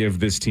table that give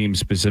this team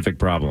specific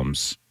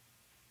problems?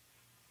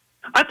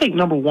 I think,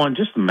 number one,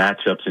 just the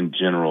matchups in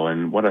general.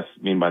 And what I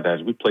mean by that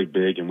is we play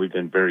big, and we've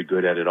been very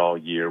good at it all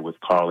year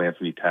with Karl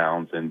Anthony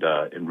Towns and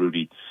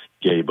Rudy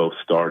Gay both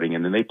starting.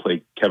 And then they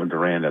play Kevin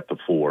Durant at the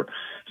 4.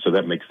 So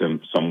that makes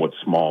them somewhat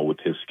small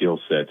with his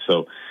skill set.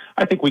 So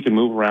I think we can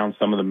move around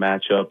some of the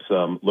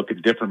matchups, look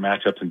at different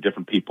matchups and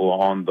different people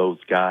on those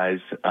guys.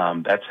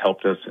 That's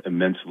helped us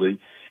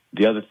immensely.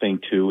 The other thing,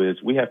 too,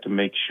 is we have to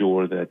make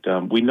sure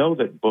that we know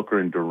that Booker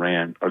and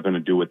Durant are going to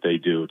do what they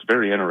do. It's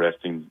very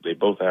interesting. They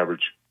both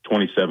average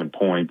 27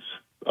 points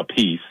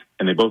apiece,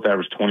 and they both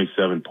average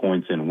 27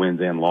 points in wins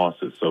and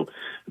losses. So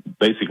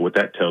basically what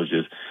that tells you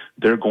is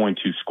they're going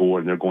to score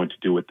and they're going to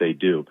do what they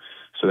do.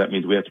 So that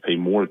means we have to pay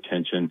more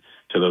attention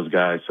to those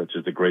guys such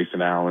as the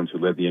Grayson Allens, who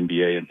led the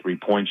NBA in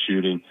three-point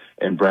shooting,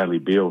 and Bradley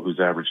Beal, who's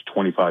averaged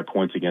 25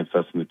 points against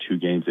us in the 2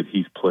 games that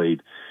he's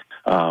played.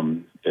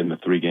 in the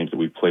 3 games that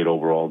we've played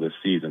overall this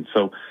season.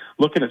 So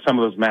looking at some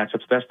of those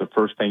matchups, that's the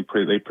first thing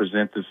they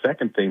present. The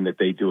second thing that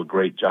they do a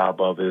great job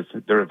of is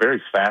they're a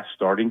very fast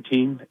starting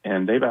team,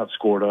 and they've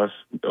outscored us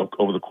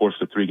over the course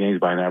of 3 games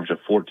by an average of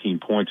 14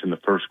 points in the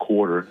first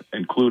quarter,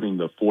 including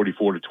the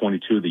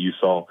 44-22 that you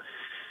saw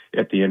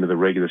at the end of the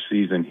regular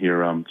season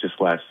here just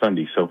last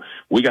Sunday. So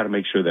we got to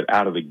make sure that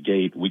out of the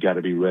gate, we got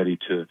to be ready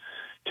to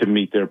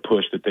meet their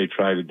push that they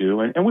try to do,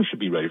 and we should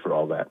be ready for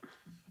all that.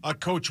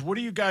 Coach, what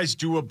do you guys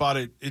do about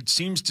it? It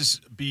seems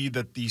to be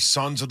that the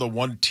Suns are the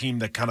one team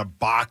that kind of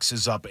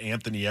boxes up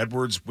Anthony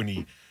Edwards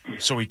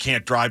so he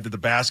can't drive to the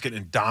basket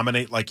and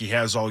dominate like he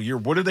has all year.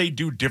 What do they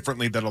do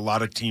differently that a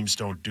lot of teams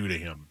don't do to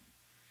him?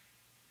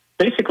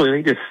 Basically,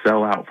 they just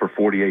sell out for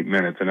 48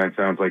 minutes, and that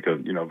sounds like a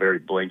very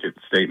blanket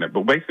statement.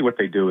 But basically what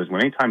they do is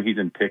anytime he's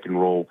in pick and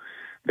roll,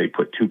 they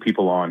put 2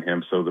 people on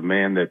him. So the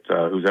man that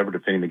who's ever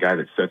defending the guy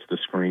that sets the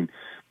screen,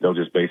 they'll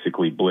just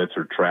basically blitz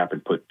or trap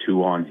and put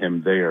 2 on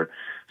him there.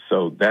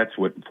 So that's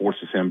what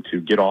forces him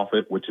to get off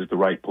it, which is the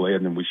right play,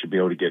 and then we should be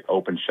able to get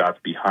open shots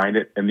behind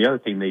it. And the other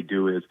thing they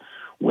do is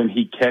when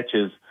he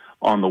catches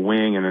on the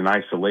wing and in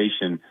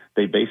isolation,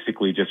 they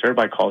basically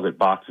everybody calls it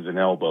boxes and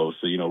elbows.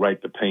 So,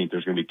 right the paint,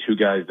 there's going to be 2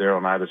 guys there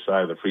on either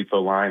side of the free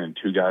throw line and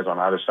 2 guys on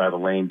either side of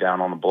the lane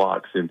down on the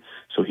blocks. And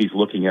so he's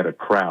looking at a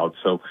crowd.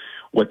 So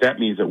what that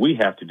means that we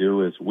have to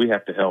do is we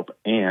have to help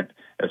Ant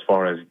as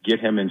far as get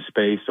him in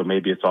space. So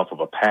maybe it's off of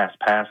a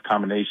pass-pass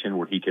combination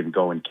where he can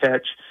go and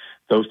catch,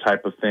 those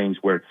type of things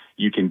where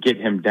you can get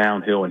him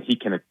downhill and he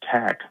can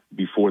attack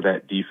before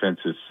that defense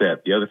is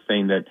set. The other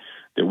thing that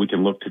we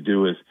can look to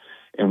do is,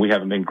 and we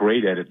haven't been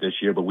great at it this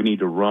year, but we need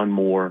to run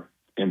more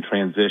in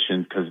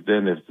transition, because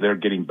then if they're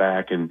getting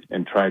back and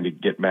trying to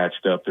get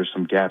matched up, there's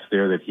some gaps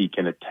there that he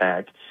can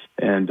attack.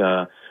 And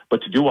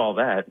but to do all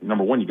that,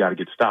 number one, you got to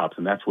get stops,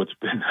 and that's what's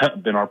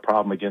been our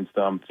problem against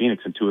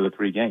Phoenix in 2 of the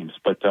 3 games.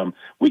 But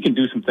we can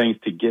do some things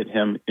to get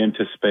him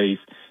into space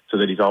so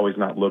that he's always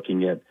not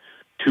looking at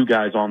 2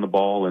 guys on the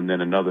ball and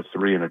then another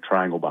 3 in a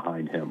triangle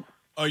behind him.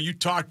 You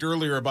talked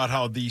earlier about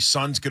how the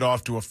Suns get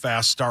off to a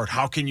fast start.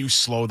 How can you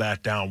slow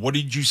that down? What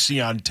did you see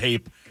on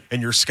tape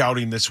in your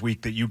scouting this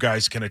week that you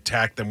guys can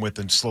attack them with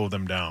and slow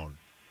them down?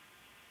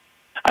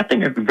 I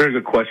think it's a very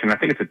good question. I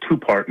think it's a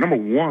 2-part. Number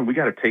one, we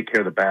got to take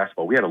care of the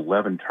basketball. We had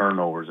 11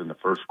 turnovers in the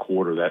first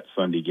quarter of that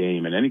Sunday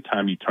game, and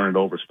anytime you turn it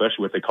over, especially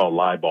what they call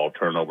live ball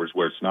turnovers,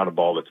 where it's not a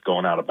ball that's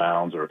going out of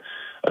bounds or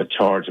a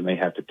charge and they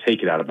have to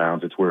take it out of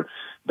bounds, it's where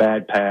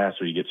bad pass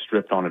or you get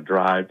stripped on a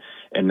drive,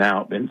 and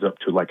now it ends up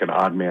to like an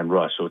odd man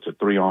rush. So it's a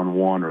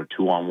 3-on-1 or a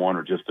 2-on-1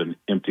 or just an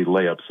empty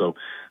layup. So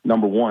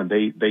number one,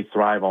 they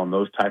thrive on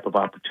those type of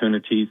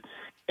opportunities.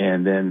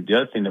 And then the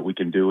other thing that we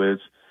can do is,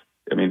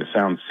 it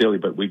sounds silly,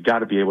 but we've got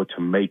to be able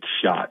to make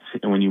shots.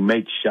 And when you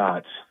make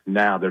shots,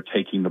 now they're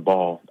taking the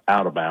ball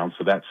out of bounds,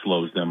 so that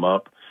slows them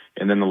up.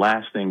 And then the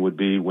last thing would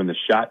be when the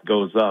shot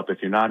goes up, if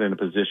you're not in a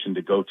position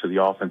to go to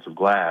the offensive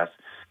glass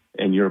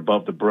and you're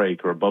above the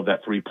break or above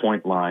that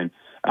 3-point line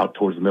out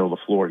towards the middle of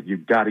the floor,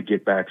 you've got to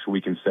get back so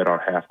we can set our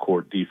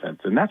half-court defense.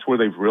 And that's where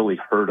they've really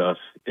hurt us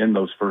in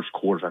those first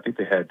quarters. I think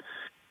they had,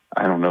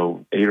 8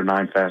 or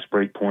 9 fast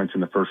break points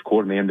in the first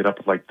quarter, and they ended up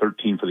with like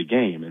 13 for the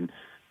game. And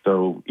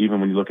so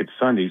even when you look at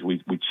Sundays, we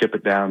chip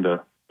it down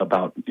to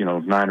about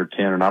 9 or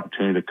 10, an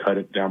opportunity to cut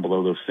it down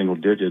below those single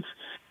digits,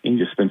 and you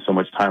just spend so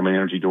much time and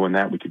energy doing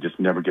that, we could just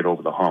never get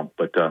over the hump.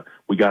 But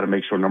we got to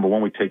make sure, number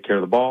one, we take care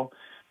of the ball.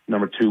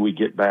 Number 2, we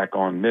get back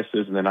on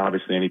misses, and then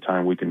obviously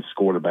anytime we can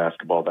score the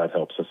basketball, that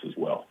helps us as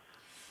well.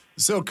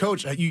 So,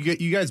 Coach,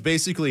 you guys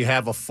basically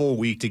have a full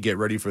week to get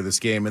ready for this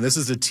game, and this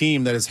is a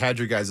team that has had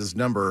your guys'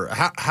 number.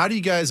 How do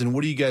you guys and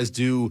what do you guys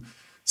do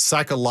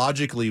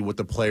psychologically with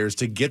the players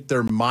to get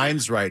their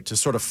minds right, to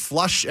sort of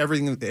flush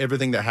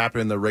everything that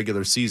happened in the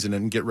regular season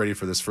and get ready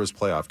for this first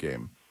playoff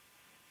game?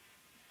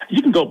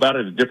 You can go about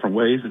it in different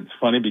ways. It's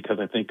funny because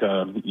I think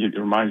it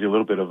reminds you a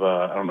little bit of,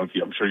 I'm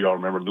sure you all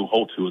remember Lou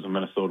Holtz, who was a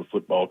Minnesota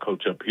football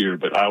coach up here,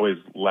 but I always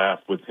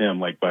laughed with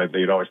him.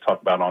 They'd always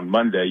talk about on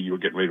Monday, you were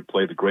getting ready to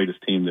play the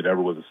greatest team that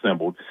ever was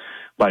assembled.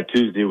 By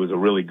Tuesday, it was a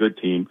really good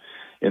team.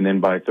 And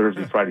then by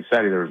Thursday, Friday,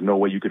 Saturday, there was no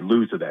way you could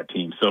lose to that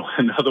team. So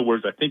in other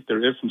words, I think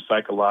there is some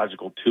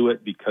psychological to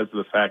it because of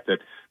the fact that,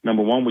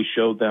 number one, we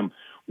showed them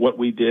what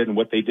we did and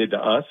what they did to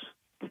us,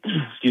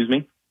 excuse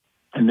me,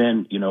 and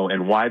then,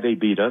 and why they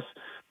beat us.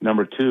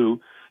 Number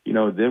 2,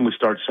 then we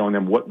start showing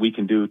them what we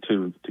can do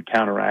to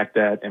counteract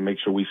that and make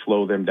sure we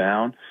slow them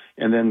down.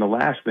 And then the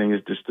last thing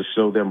is just to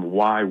show them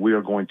why we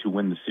are going to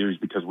win the series,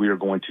 because we are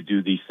going to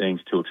do these things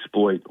to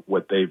exploit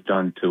what they've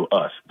done to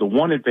us. The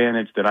one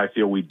advantage that I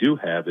feel we do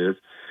have is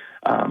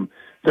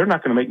they're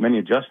not going to make many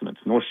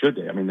adjustments, nor should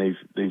they.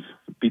 They've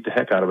beat the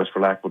heck out of us,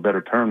 for lack of a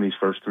better term, these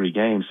first 3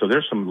 games. So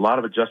there's a lot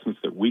of adjustments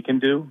that we can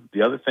do.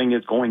 The other thing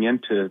is going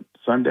into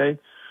Sunday,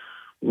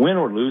 win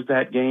or lose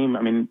that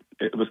game,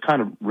 it was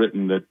kind of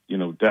written that,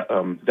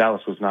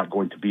 Dallas was not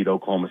going to beat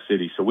Oklahoma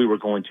City. So we were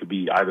going to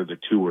be either the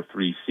 2 or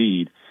 3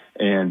 seed.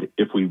 And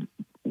if we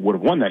would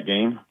have won that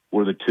game,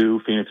 we're the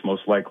 2, Phoenix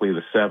most likely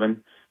the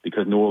 7,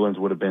 because New Orleans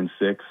would have been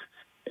 6.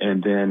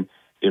 And then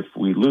if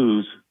we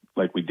lose,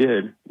 like we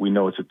did, we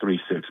know it's a 3-6.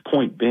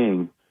 Point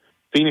being,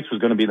 Phoenix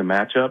was going to be the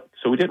matchup,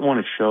 so we didn't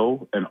want to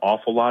show an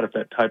awful lot, if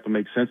that type of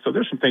makes sense. So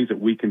there's some things that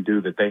we can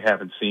do that they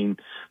haven't seen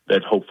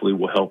that hopefully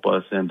will help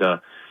us. And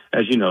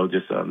as you know,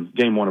 just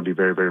game one will be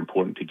very, very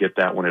important to get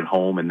that one at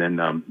home and then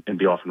and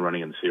be off and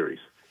running in the series.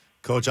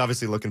 Coach,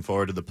 obviously looking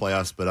forward to the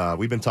playoffs, but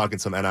we've been talking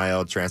some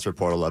NIL transfer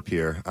portal up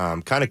here.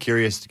 Kind of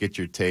curious to get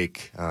your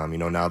take.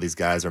 Now these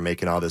guys are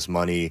making all this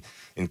money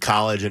in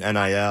college and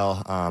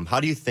NIL. How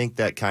do you think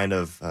that kind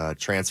of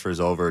transfers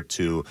over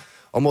to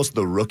almost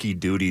the rookie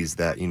duties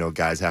that,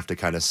 guys have to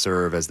kind of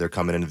serve as they're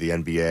coming into the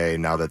NBA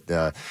now that,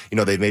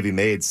 they've maybe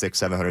made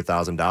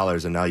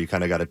 $600,000-$700,000 and now you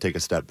kind of got to take a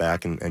step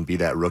back and be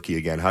that rookie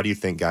again. How do you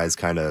think guys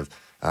kind of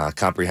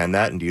comprehend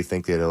that? And do you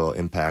think that it'll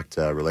impact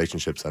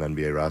relationships on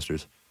NBA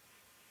rosters?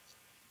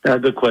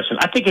 Good question.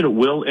 I think it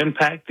will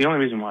impact. The only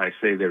reason why I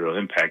say that it'll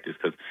impact is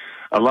because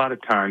a lot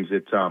of times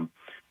it's,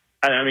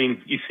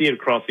 you see it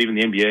across even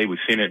the NBA. We've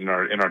seen it in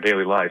our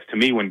daily lives. To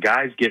me, when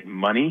guys get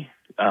money,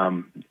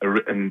 and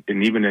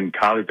even in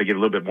college, they get a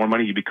little bit more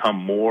money, you become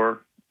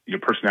more, your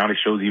personality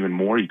shows even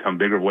more. You become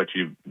bigger what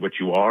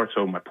you are.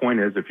 So my point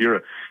is, if you're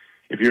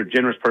a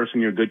generous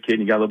person, you're a good kid,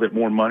 and you got a little bit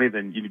more money,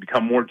 then you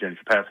become more generous.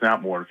 You're passing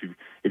out more.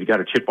 If you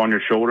got a chip on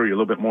your shoulder, you're a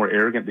little bit more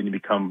arrogant, then you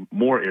become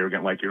more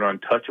arrogant, like you're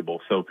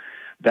untouchable. So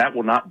that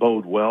will not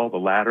bode well, the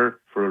latter,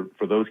 for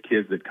those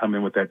kids that come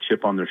in with that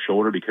chip on their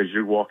shoulder, because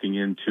you're walking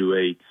into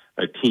a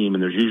team,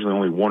 and there's usually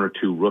only one or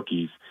two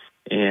rookies,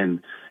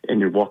 and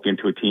you're walking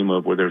into a team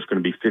where there's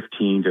going to be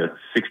 15 to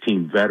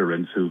 16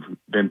 veterans who've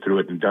been through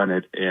it and done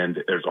it, and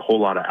there's a whole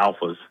lot of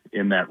alphas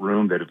in that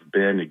room that have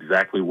been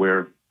exactly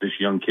where this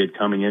young kid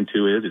coming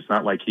into is. It's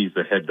not like he's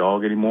the head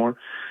dog anymore.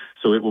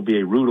 So it will be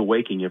a rude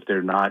awakening if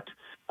they're not,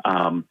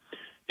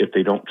 if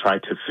they don't try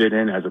to fit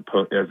in as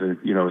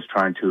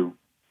trying to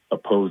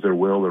oppose their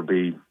will or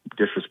be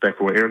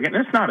disrespectful or arrogant.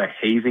 And it's not a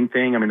hazing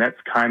thing. I mean, that's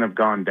kind of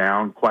gone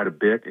down quite a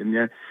bit in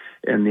the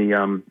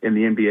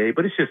NBA,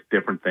 but it's just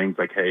different things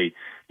like, hey,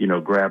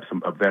 grab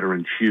a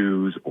veteran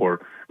shoes,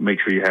 or make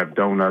sure you have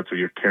donuts, or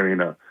you're carrying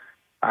a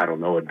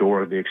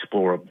Dora the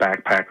Explorer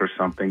backpack or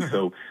something.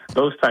 So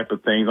those type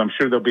of things, I'm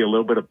sure there'll be a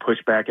little bit of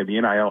pushback, and the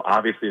NIL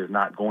obviously is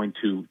not going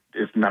to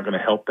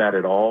help that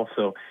at all.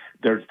 So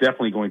there's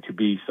definitely going to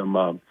be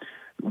some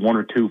one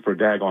or two for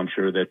daggone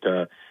sure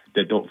that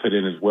don't fit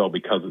in as well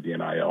because of the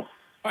NIL.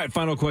 All right,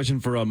 final question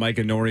for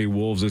Micah Nori,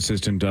 Wolves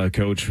assistant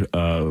coach.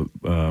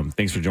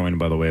 Thanks for joining,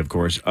 by the way, of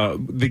course.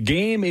 The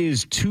game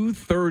is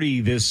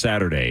 2:30 this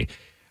Saturday.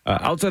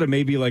 Outside of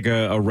maybe like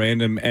a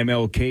random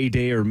MLK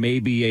Day or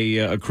maybe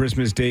a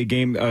Christmas Day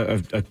game,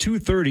 a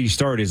 2:30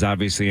 start is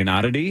obviously an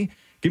oddity.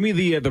 Give me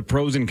the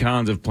pros and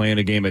cons of playing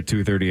a game at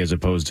 2:30 as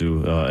opposed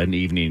to an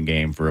evening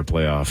game for a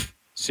playoff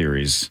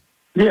series.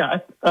 Yeah,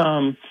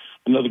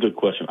 another good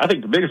question. I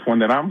think the biggest one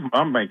that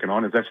I'm banking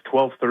on is that's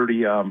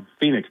 12:30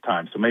 Phoenix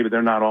time. So maybe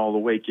they're not all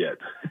awake yet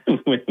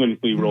when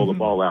we roll the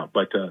ball out.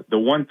 But the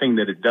one thing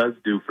that it does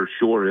do for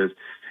sure is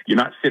you're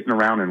not sitting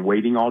around and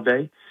waiting all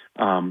day.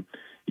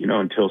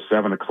 Until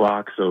 7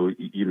 o'clock. So,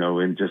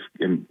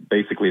 and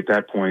basically at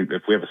that point,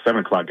 if we have a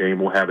 7 o'clock game,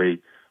 we'll have a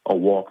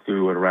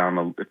walkthrough at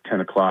around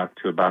 10 o'clock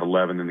to about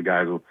 11, and the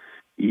guys will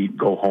eat,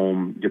 go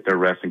home, get their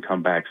rest, and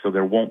come back. So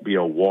there won't be a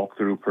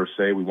walkthrough per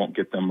se. We won't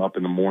get them up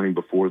in the morning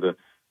before the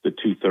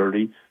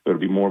 2:30. It'll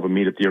be more of a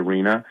meet at the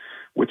arena,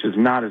 which is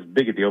not as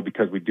big a deal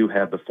because we do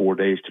have the 4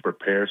 days to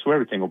prepare. So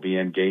everything will be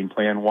in game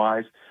plan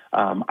wise.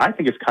 I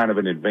think it's kind of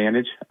an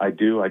advantage. I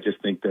do. I just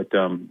think that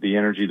the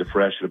energy, the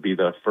fresh, it'll be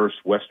the first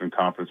Western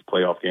Conference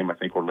playoff game. I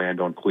think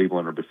Orlando and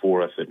Cleveland are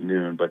before us at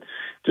noon. But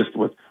just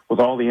with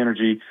all the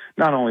energy,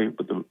 not only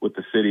with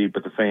the city,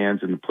 but the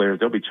fans and the players,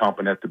 they'll be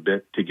chomping at the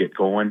bit to get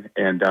going.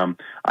 And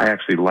I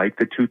actually like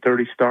the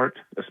 2:30 start,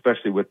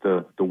 especially with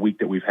the week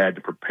that we've had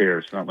to prepare.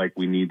 It's not like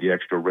we need the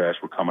extra rest.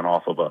 We're coming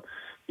off of a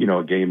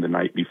game the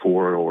night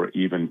before or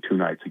even 2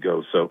 nights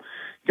ago. So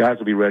guys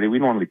will be ready. We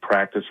normally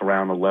practice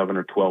around 11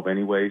 or 12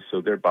 anyway, so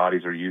their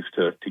bodies are used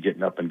to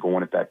getting up and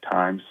going at that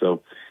time.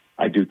 So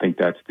I do think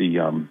that's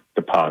the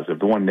positive.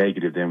 The one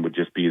negative then would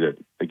just be that,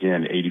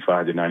 again,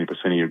 85 to 90%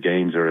 of your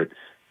games are at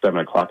 7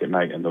 o'clock at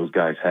night, and those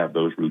guys have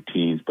those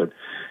routines. But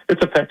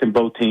it's affecting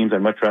both teams.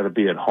 I'd much rather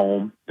be at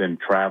home than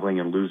traveling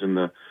and losing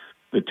the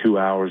 2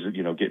 hours,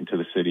 getting to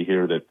the city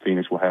here that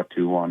Phoenix will have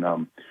to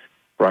on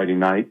Friday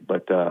night.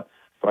 But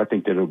so I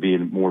think that it'll be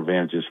more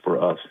advantages for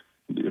us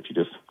if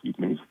you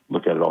can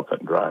look at it all cut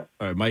and dry.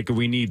 All right, Micah,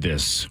 we need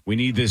this. We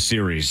need this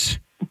series.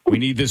 We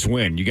need this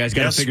win. You guys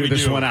got to figure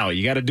this one out.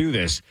 You got to do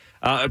this.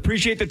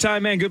 Appreciate the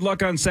time, man. Good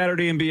luck on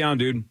Saturday and beyond,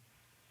 dude.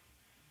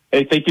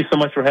 Hey, thank you so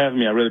much for having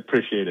me. I really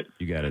appreciate it.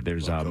 You got it.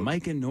 There's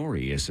Micah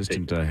Nori,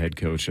 assistant head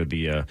coach of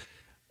the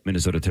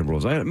Minnesota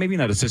Timberwolves. Maybe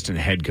not assistant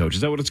head coach.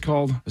 Is that what it's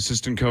called?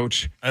 Assistant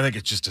coach? I think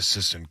it's just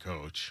assistant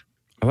coach.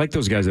 I like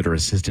those guys that are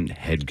assistant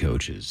head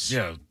coaches.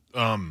 Yeah.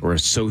 Or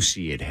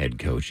associate head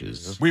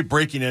coaches. We're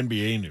breaking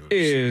NBA news.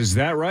 Is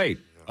that right?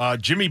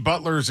 Jimmy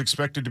Butler is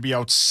expected to be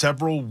out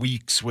several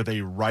weeks with a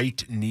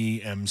right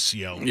knee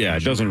MCL. Yeah,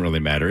 it doesn't really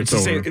matter.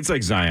 It's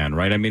like Zion,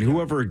 right? I mean,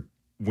 whoever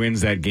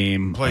wins that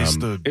game Plays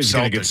the is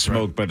going to get Celtics,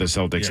 smoked by the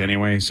Celtics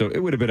anyway. So it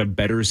would have been a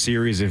better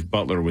series if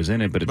Butler was in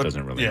it, but it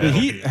doesn't really The matter.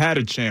 Heat had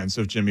a chance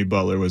if Jimmy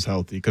Butler was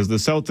healthy because the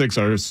Celtics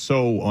are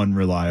so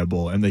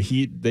unreliable, and the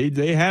Heat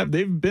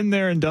they've been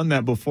there and done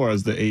that before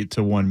as the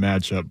 8-1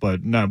 matchup,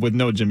 but not with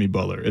no Jimmy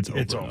Butler. It's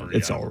over.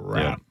 It's a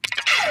wrap.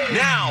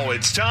 Now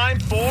it's time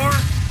for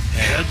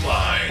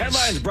Headlines.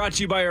 Headlines brought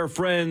to you by our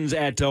friends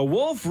at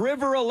Wolf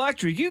River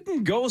Electric. You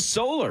can go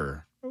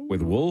solar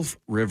with Wolf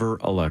River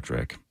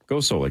Electric. Go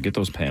solar. Get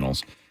those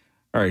panels.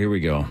 All right, here we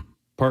go.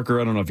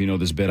 Parker, I don't know if you know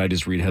this bit. I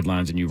just read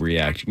headlines and you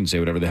react. You can say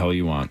whatever the hell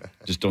you want.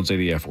 Just don't say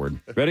the F word.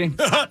 Ready?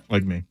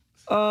 Like me.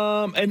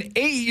 An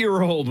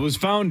 8-year-old was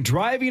found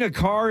driving a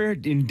car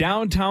in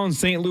downtown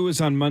St. Louis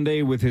on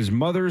Monday with his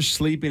mother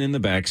sleeping in the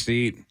back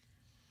seat.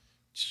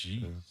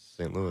 Jeez.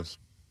 St. Louis.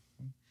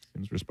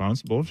 Seems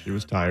responsible. She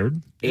was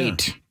tired.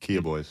 8. Kia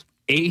boys.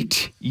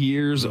 8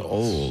 years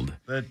old.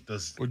 That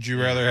does. Would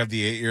you rather have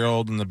the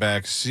 8-year-old in the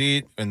back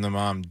seat and the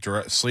mom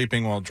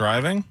sleeping while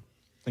driving?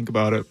 Think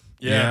about it.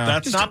 Yeah,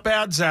 that's not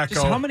bad, Zacho.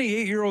 Just how many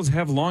 8-year-olds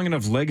have long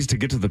enough legs to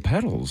get to the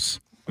pedals?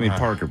 I mean,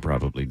 Parker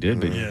probably did,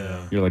 but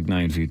you're like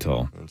 9 feet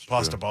tall.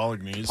 Pasta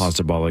Bolognese.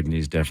 Pasta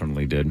Bolognese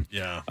definitely did.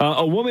 Yeah.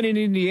 A woman in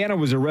Indiana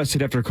was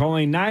arrested after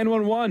calling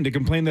 911 to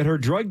complain that her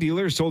drug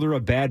dealer sold her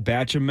a bad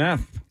batch of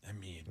meth.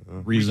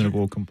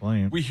 Reasonable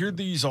complaint. We hear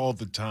these all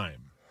the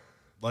time.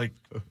 Like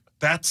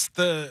that's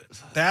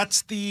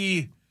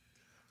the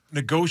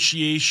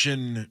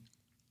negotiation.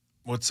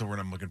 What's the word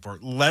I'm looking for?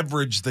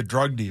 Leverage the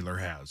drug dealer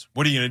has.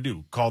 What are you going to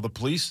do? Call the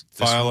police?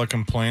 File a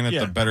complaint at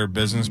the Better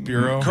Business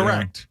Bureau?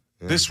 Correct.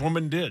 Yeah. This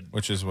woman did.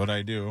 Which is what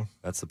I do.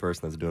 That's the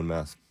person that's doing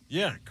meth.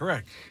 Yeah,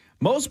 correct.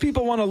 Most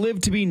people want to live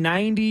to be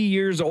 90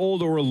 years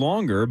old or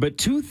longer, but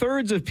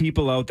 2/3 of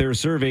people out there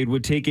surveyed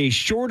would take a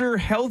shorter,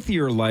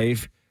 healthier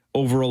life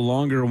over a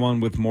longer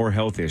one with more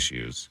health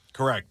issues.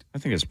 Correct. I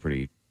think it's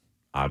pretty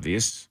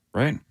obvious,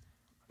 right?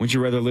 Wouldn't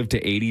you rather live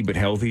to 80 but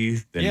healthy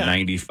than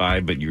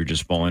 95 but you're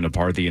just falling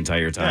apart the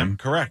entire time? Yeah,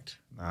 correct.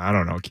 I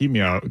don't know. Keep me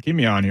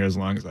on here as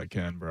long as I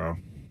can, bro.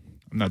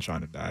 I'm not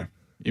trying to die.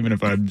 Even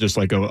if I'm just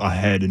like a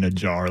head in a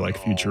jar like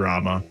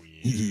Futurama.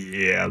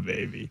 Yeah,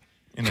 baby.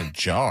 In a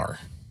jar?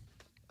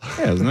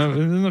 Yeah, isn't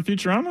that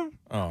Futurama?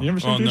 Oh, you ever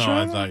seen Futurama?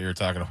 No, I thought you were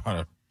talking about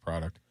a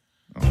product.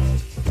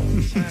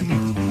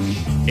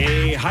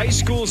 A high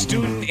school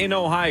student in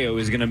Ohio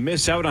is going to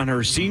miss out on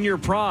her senior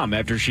prom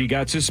after she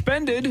got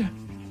suspended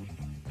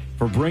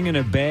for bringing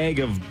a bag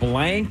of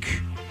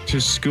blank to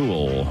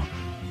school.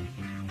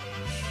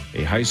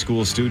 A high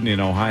school student in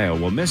Ohio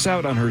will miss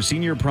out on her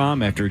senior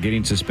prom after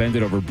getting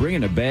suspended over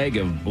bringing a bag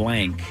of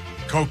blank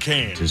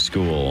cocaine to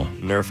school.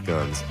 Nerf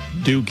guns.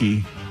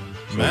 Dookie.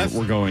 So Meth?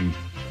 We're going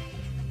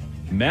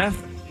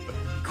meth,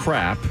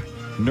 crap,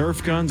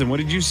 Nerf guns, and what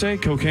did you say?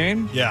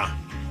 Cocaine? Yeah.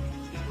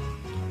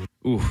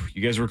 Ooh,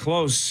 you guys were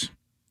close.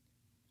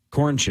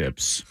 Corn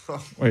chips.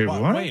 Wait,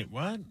 what? Wait,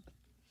 what?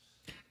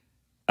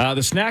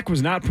 The snack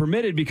was not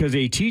permitted because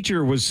a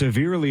teacher was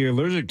severely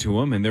allergic to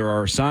them, and there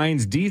are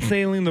signs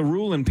detailing the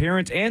rule, and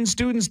parents and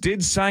students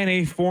did sign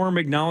a form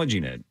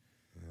acknowledging it.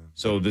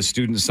 So the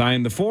student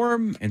signed the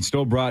form and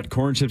still brought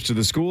corn chips to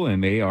the school,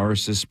 and they are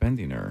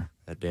suspending her.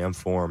 That damn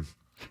form.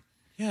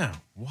 Yeah.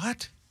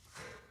 What?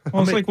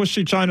 Well, it's like, was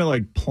she trying to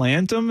like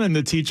plant them in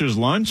the teacher's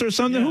lunch or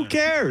something? Yeah. Who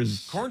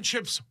cares? Corn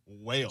chips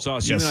whale.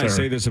 Sauce, you and I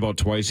say this about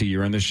twice a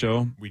year on this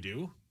show. We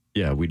do?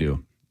 Yeah, we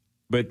do.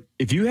 But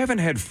if you haven't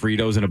had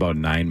Fritos in about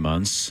 9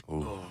 months,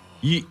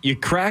 you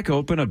crack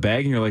open a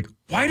bag and you're like,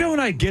 why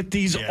don't I get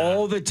these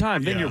all the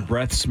time? Then your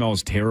breath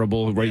smells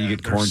terrible, right? You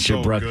get corn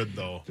chip breath. Good,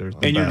 though.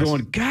 And you're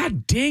going,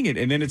 God dang it.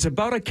 And then it's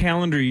about a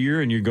calendar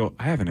year and you go,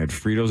 I haven't had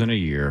Fritos in a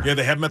year. Yeah,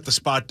 they have them at the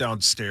spot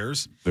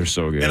downstairs. They're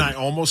so good. And I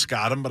almost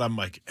got them, but I'm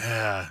like,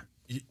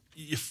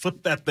 you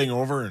flip that thing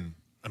over and,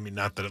 I mean,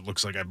 not that it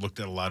looks like I've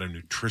looked at a lot of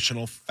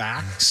nutritional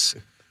facts,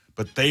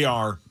 but they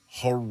are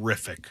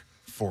horrific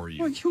for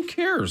you. Like, who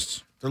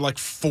cares? They're like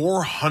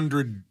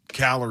 400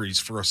 calories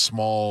for a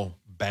small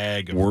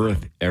bag.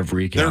 Worth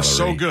every calorie. They're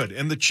so good.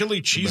 And the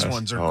chili cheese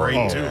ones are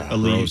great, too.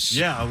 Elite.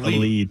 Yeah,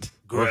 elite.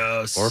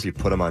 Gross. Or if you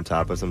put them on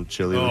top of some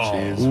chili with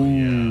cheese.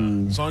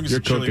 Yeah. As long as the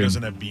chili cooking.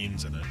 doesn't have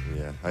beans in it.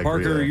 Yeah, I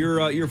Parker,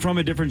 agree. you're from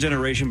a different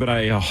generation, but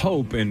I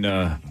hope, and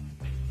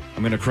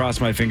I'm going to cross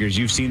my fingers,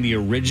 you've seen the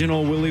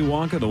original Willy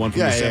Wonka, the one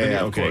from the 70s?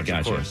 Yeah, okay, course,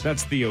 gotcha.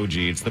 That's the OG.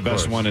 It's the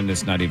best one, and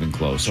it's not even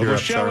close. Cheer So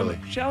up, Charlie.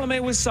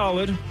 Chalamet was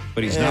solid,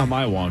 but he's not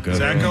my Wonka.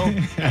 Zacko?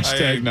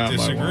 Hashtag not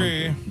disagree.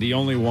 my Wonka. The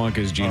only Wonka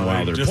is Gene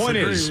Wilder. Point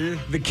is,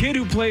 the kid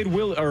who played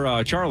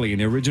Charlie in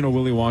the original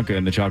Willy Wonka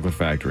in the Chocolate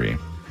Factory,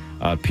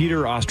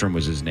 Peter Ostrom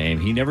was his name.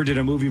 He never did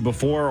a movie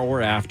before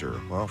or after.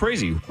 Wow.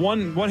 Crazy.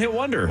 One hit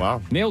wonder.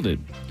 Wow. Nailed it.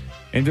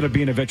 Ended up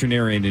being a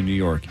veterinarian in New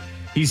York.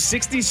 He's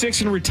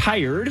 66 and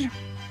retired.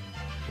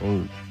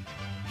 Oh.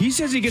 He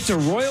says he gets a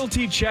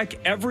royalty check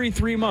every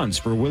 3 months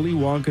for Willy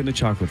Wonka and the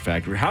Chocolate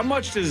Factory. How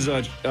much does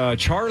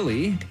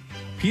Charlie,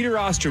 Peter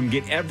Ostrom,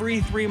 get every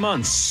 3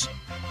 months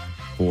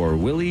for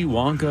Willy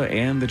Wonka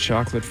and the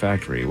Chocolate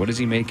Factory? What does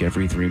he make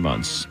every 3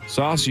 months?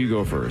 Sauce, you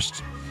go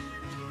first.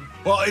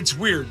 Well, it's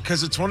weird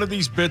because it's one of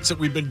these bits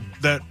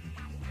that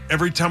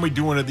every time we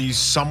do one of these,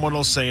 someone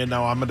will say it.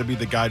 Now I'm going to be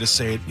the guy to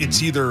say it.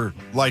 It's either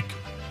like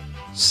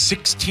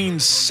 16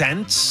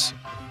 cents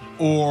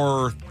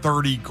or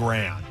 30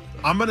 grand.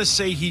 I'm going to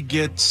say he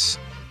gets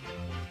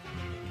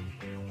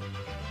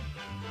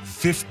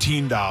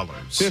 $15.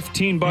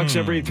 $15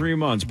 every 3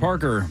 months.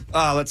 Parker.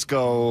 Let's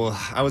go.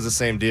 I was the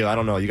same deal. I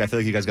don't know. I feel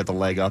like you guys got the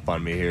leg up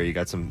on me here. You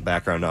got some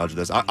background knowledge of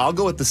this. I'll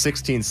go with the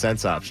 16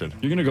 cents option.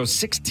 You're going to go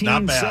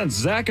 16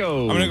 cents.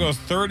 Zacho. I'm going to go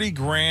 30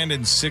 grand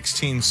and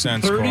 16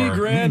 cents. 30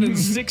 grand and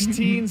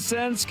 16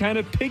 cents. Kind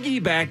of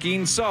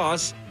piggybacking.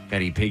 Sauce.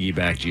 Bet he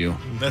piggybacked you.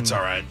 That's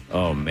all right.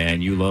 Oh,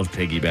 man. You love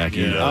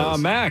piggybacking. Yeah.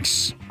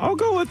 Max. I'll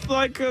go with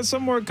like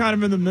somewhere kind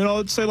of in the middle.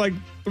 Let's say like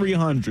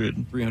 300.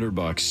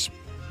 $300.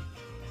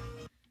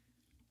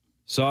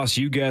 Sauce,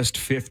 you guessed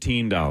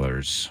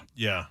 $15.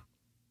 Yeah.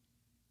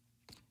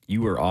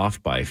 You were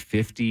off by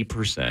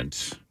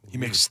 50%. He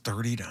makes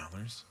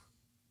 $30.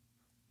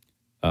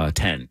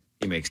 10.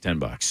 He makes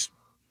 $10.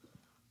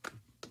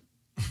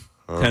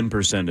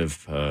 10%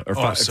 of, or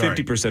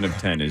 50% of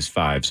 10 is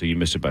 5, so you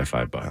missed it by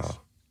 $5.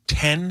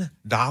 $10?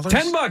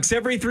 $10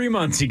 every 3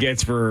 months he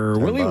gets for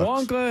Willy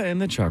Wonka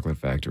and the Chocolate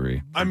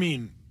Factory. I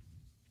mean,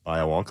 buy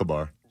a Wonka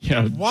bar.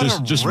 Yeah,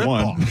 just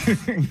one.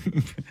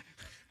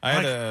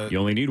 You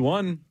only need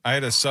one. I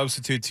had a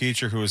substitute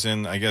teacher who was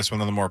in, I guess, one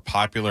of the more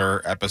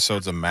popular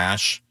episodes of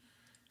MASH.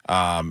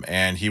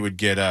 And he would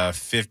get a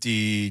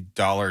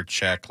 $50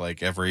 check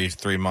like every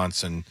 3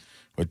 months and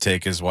would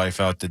take his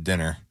wife out to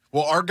dinner.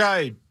 Well, our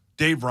guy,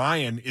 Dave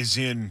Ryan, is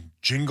in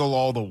Jingle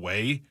All the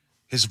Way.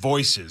 His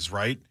voice is,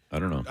 right? I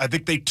don't know. I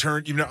think they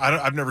turned,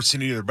 I've never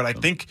seen it either, but I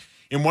think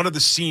in one of the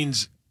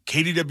scenes,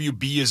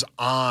 KDWB is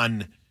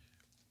on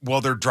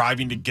while they're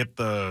driving to get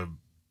the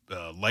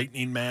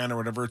Lightning Man or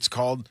whatever it's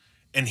called,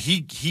 and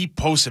he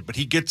posts it, but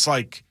he gets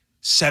like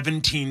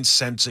 17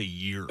 cents a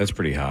year. That's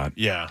pretty hot.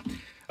 Yeah.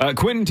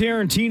 Quentin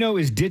Tarantino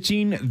is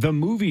ditching The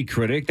Movie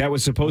Critic. That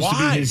was supposed to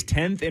be his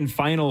 10th and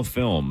final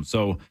film.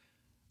 So,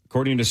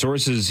 according to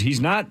sources, he's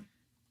not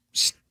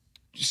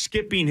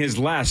skipping his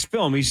last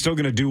film. He's still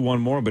going to do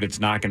one more, but it's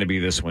not going to be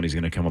this one. He's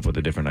going to come up with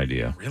a different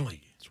idea.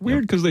 Really? It's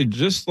weird because they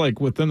just like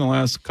within the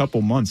last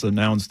couple months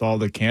announced all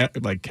the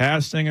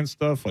casting and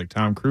stuff. Like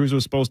Tom Cruise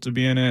was supposed to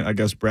be in it. I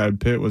guess Brad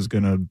Pitt was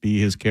going to be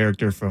his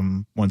character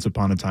from Once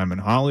Upon a Time in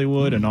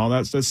Hollywood and all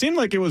that. So it seemed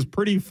like it was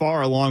pretty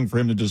far along for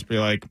him to just be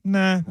like,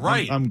 nah,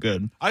 right. I'm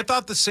good. I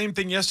thought the same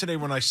thing yesterday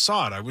when I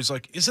saw it. I was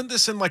like, isn't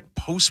this in like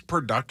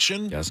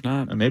post-production? Guess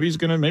not. And maybe he's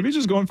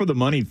just going for the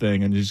money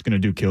thing and he's going to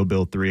do Kill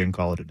Bill 3 and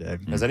call it a day.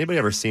 Has anybody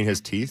ever seen his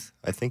teeth?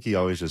 I think he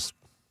always just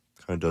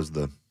kind of does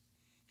the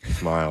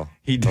smile. I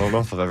He don't know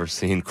if I've ever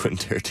seen Quentin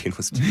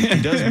Tarantino's teeth.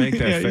 He does make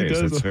that face.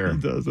 Does, That's fair.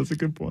 He does. That's a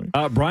good point.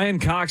 Brian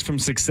Cox from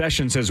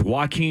Succession says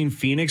Joaquin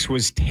Phoenix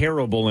was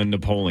terrible in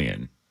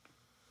Napoleon.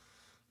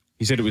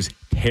 He said it was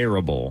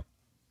terrible.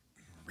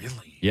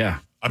 Really? Yeah.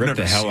 I've Ripped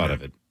never the hell seen out it.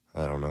 of it.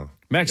 I don't know.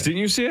 Max, didn't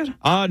you see it?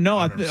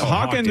 No,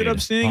 Hawk ended up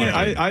seeing it.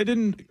 Hawk did. I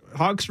didn't.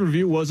 Hawk's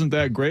review wasn't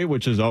that great,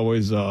 which is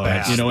always an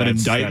that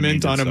indictment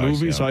means on it a sucks,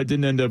 movie. yeah. So I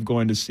didn't end up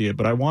going to see it,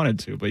 but I wanted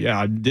to. But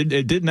yeah,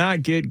 it did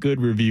not get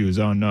good reviews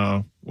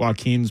on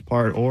Joaquin's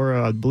part, or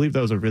I believe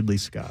that was a Ridley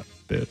Scott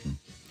bit.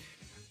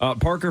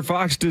 Parker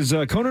Fox, does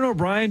Conan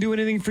O'Brien do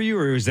anything for you,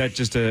 or is that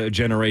just a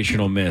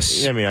generational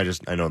miss? Yeah, I mean,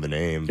 I know the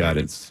name. Got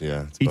it. It's He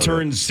about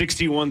turns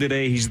 61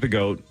 today. He's the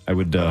GOAT. I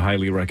would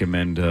highly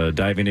recommend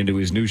diving into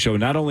his new show.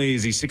 Not only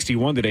is he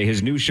 61 today,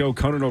 his new show,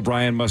 Conan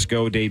O'Brien Must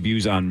Go,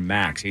 debuts on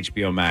Max,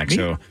 HBO Max.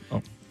 So,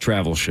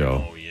 travel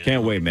show.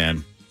 Can't wait,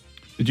 man.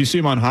 Did you see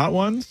him on Hot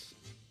Ones?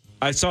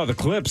 I saw the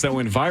clips that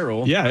went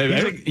viral. Yeah,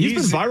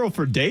 he's been viral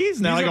for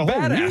days now, he's like a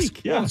whole badass.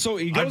 week. Yeah. Well, so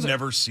I've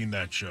never seen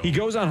that show. He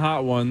goes on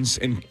Hot Ones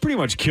and pretty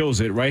much kills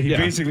it, right? He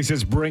basically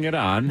says, bring it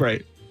on.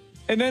 Right.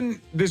 And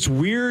then this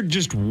weird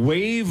just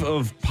wave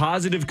of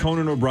positive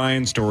Conan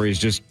O'Brien stories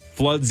just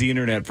floods the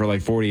internet for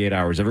like 48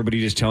 hours. Everybody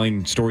just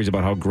telling stories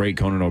about how great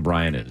Conan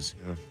O'Brien is.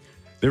 Yeah.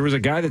 There was a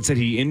guy that said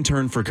he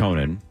interned for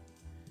Conan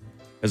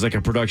as like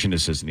a production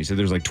assistant. He said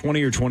there's like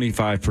 20 or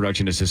 25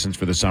 production assistants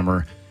for the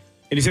summer.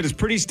 And he said it's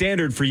pretty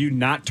standard for you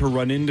not to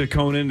run into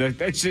Conan.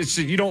 That's just,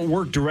 you don't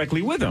work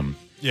directly with him.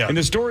 Yeah. And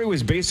the story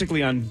was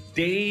basically on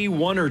day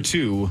 1 or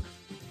 2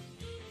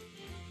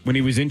 when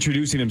he was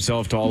introducing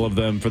himself to all of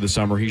them for the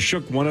summer. He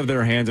shook one of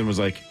their hands and was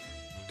like,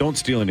 "Don't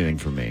steal anything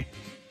from me."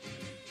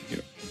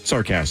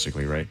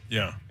 Sarcastically, right?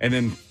 Yeah. And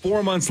then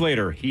 4 months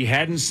later, he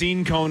hadn't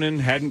seen Conan,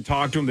 hadn't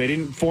talked to him. They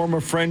didn't form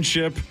a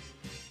friendship,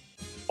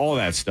 all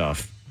that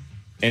stuff.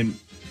 And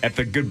at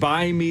the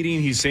goodbye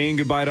meeting, he's saying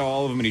goodbye to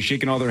all of them, and he's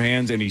shaking all their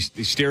hands, and he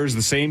stares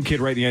the same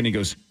kid right in the end. And he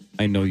goes,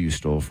 "I know you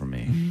stole from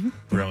me."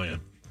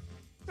 Brilliant.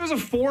 It was a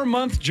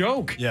 4-month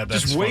joke. Yeah,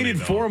 that's just waited funny,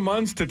 though. 4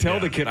 months to tell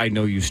the kid, "I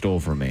know you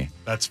stole from me."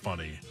 That's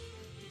funny.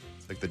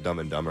 It's like the Dumb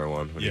and Dumber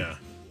one. Yeah.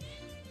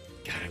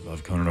 God, I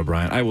love Conan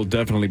O'Brien. I will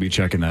definitely be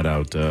checking that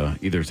out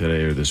either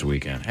today or this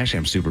weekend. Actually,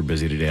 I'm super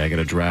busy today. I got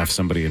to draft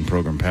somebody in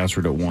Program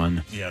Password at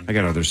 1. Yeah. I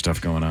got other stuff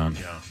going on.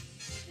 Yeah.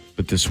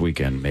 But this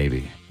weekend,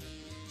 maybe.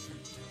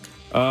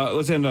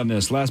 Let's end on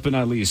this. Last but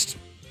not least,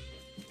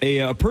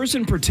 A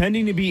person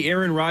pretending to be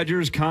Aaron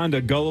Rodgers conned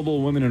a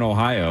gullible woman in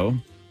Ohio.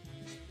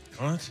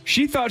 What?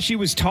 She thought she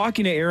was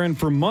talking to Aaron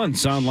for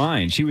months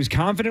online. She was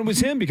confident it was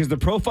him because the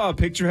profile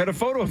picture had a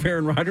photo of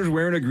Aaron Rodgers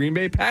wearing a Green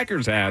Bay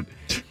Packers hat.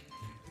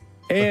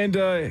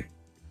 And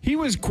he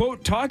was,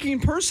 quote,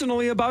 talking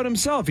personally about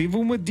himself,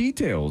 even with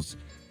details.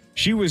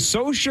 She was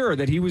so sure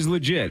that he was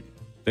legit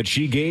that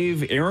she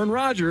gave Aaron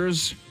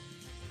Rodgers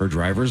her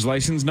driver's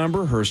license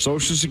number, her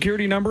social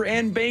security number,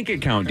 and bank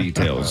account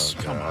details.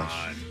 Come on.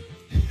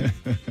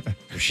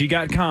 She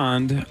got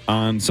conned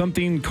on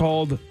something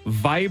called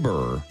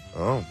Viber.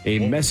 A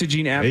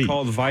messaging app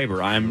called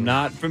Viber. I'm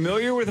not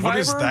familiar with Viber. What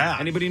is that?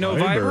 Anybody know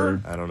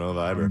Viber? I don't know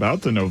Viber. I'm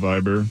about to know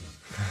Viber.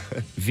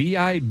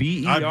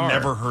 Viber. I've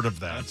never heard of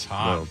that. That's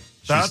hot. No.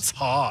 That's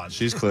hot.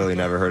 She's clearly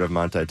never heard of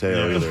Monte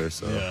Teo either.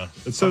 So Yeah. It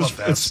How says about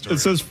that it story?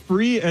 says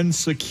free and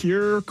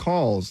secure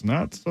calls,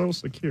 not so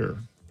secure.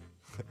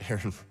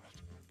 Aaron,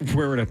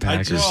 Wearing a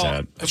Packers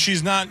hat.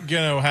 She's not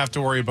going to have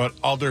to worry about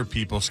other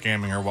people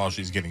scamming her while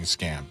she's getting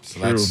scammed. So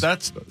True.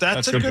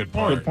 That's a good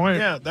point. Good point.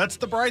 Yeah, that's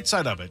the bright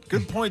side of it.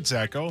 Good point,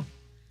 Zacho.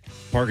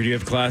 Parker, do you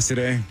have class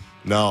today?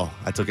 no,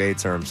 I took 8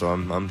 terms, so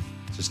I'm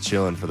just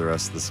chilling for the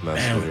rest of the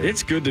semester. Man,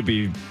 it's good to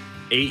be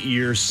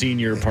 8-year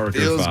senior Parker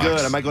Feels Fox. good.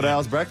 I might go to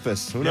Al's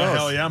breakfast. Who Yeah, knows?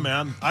 hell yeah,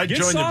 man. I Get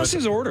joined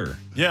Sauce's you, order.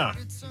 but yeah,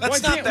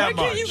 that's not that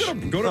why much.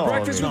 can't you go to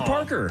breakfast with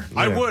Parker?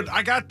 I would.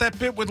 I got that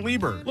bit with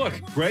Lieber.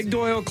 Look, Greg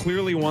Doyle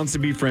clearly wants to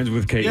be friends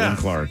with Caitlin Yeah.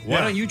 Clark. Why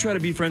Yeah. don't you try to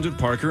be friends with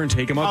Parker and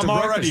take him out I'm to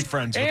breakfast? already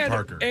friends with And-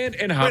 Parker.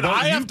 And how Wait, about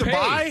I you have to pay?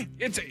 buy?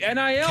 It's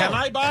NIL. Can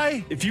I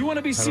buy? If you want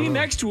to be seen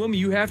next to him,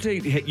 you have to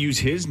use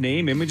his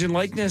name, image, and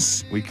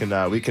likeness. We can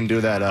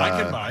do that.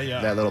 I can buy,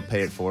 yeah. That little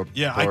pay it forward.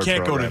 Yeah, I can't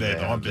go program today they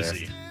though. have I'm there.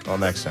 busy. Oh,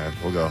 next time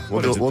we'll go.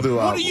 We'll do.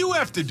 What do you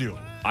have to do?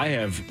 I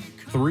have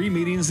 3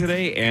 meetings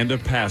today and a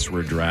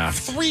password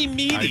draft. 3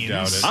 meetings. I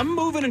doubt it. I'm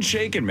moving and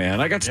shaking,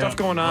 man. I got stuff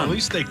going on. Well, at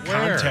least they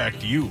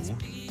contact you.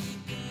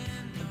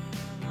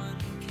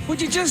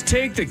 Would you just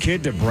take the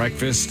kid to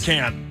breakfast?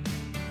 Can't.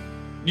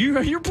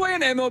 You're playing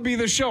MLB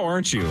The Show,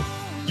 aren't you?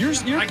 You're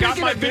I got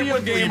picking my a video bit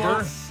with game.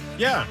 Lieber.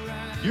 Yeah.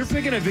 You're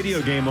picking a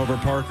video game over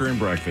Parker and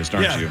breakfast,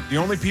 aren't Yeah. you? The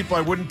only people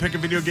I wouldn't pick a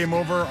video game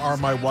over are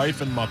my wife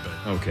and Muppet.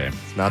 Okay.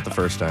 It's not the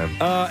first time.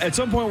 At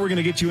some point, we're going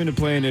to get you into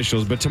play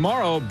initials. But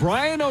tomorrow,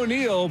 Brian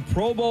O'Neill,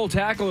 Pro Bowl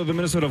tackle of the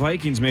Minnesota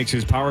Vikings, makes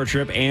his power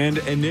trip and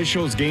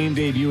initials game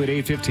debut at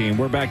 8:15.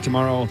 We're back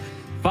tomorrow,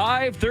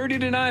 5:30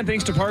 to 9.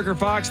 Thanks to Parker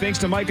Fox. Thanks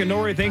to Mike and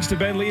Nori. Thanks to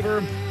Ben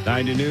Lieber.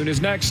 9 to noon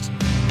is next.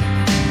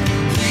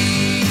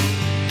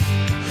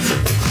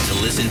 To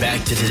listen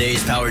back to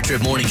today's Power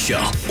Trip Morning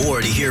Show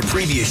or to hear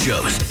previous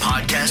shows,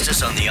 podcast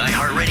us on the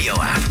iHeartRadio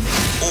app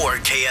or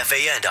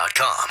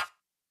KFAN.com.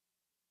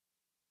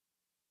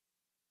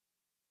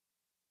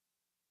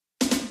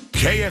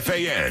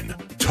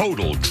 KFAN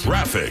Total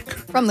Traffic.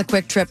 From the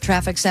Quick Trip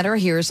Traffic Center,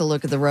 here's a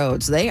look at the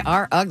roads. They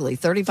are ugly.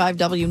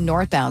 35W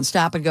northbound,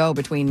 stop and go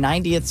between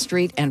 90th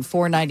Street and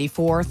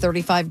 494.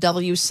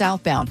 35W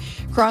southbound,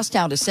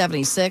 crosstown to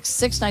 76.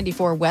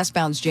 694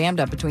 westbound's jammed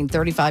up between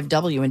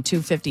 35W and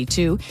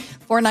 252.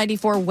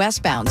 494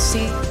 westbound.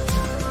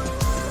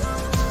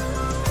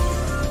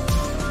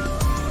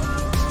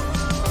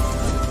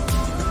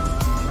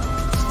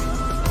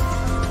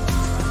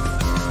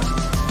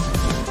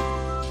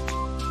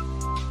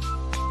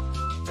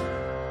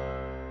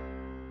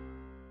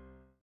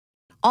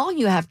 All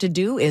you have to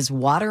do is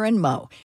water and mow.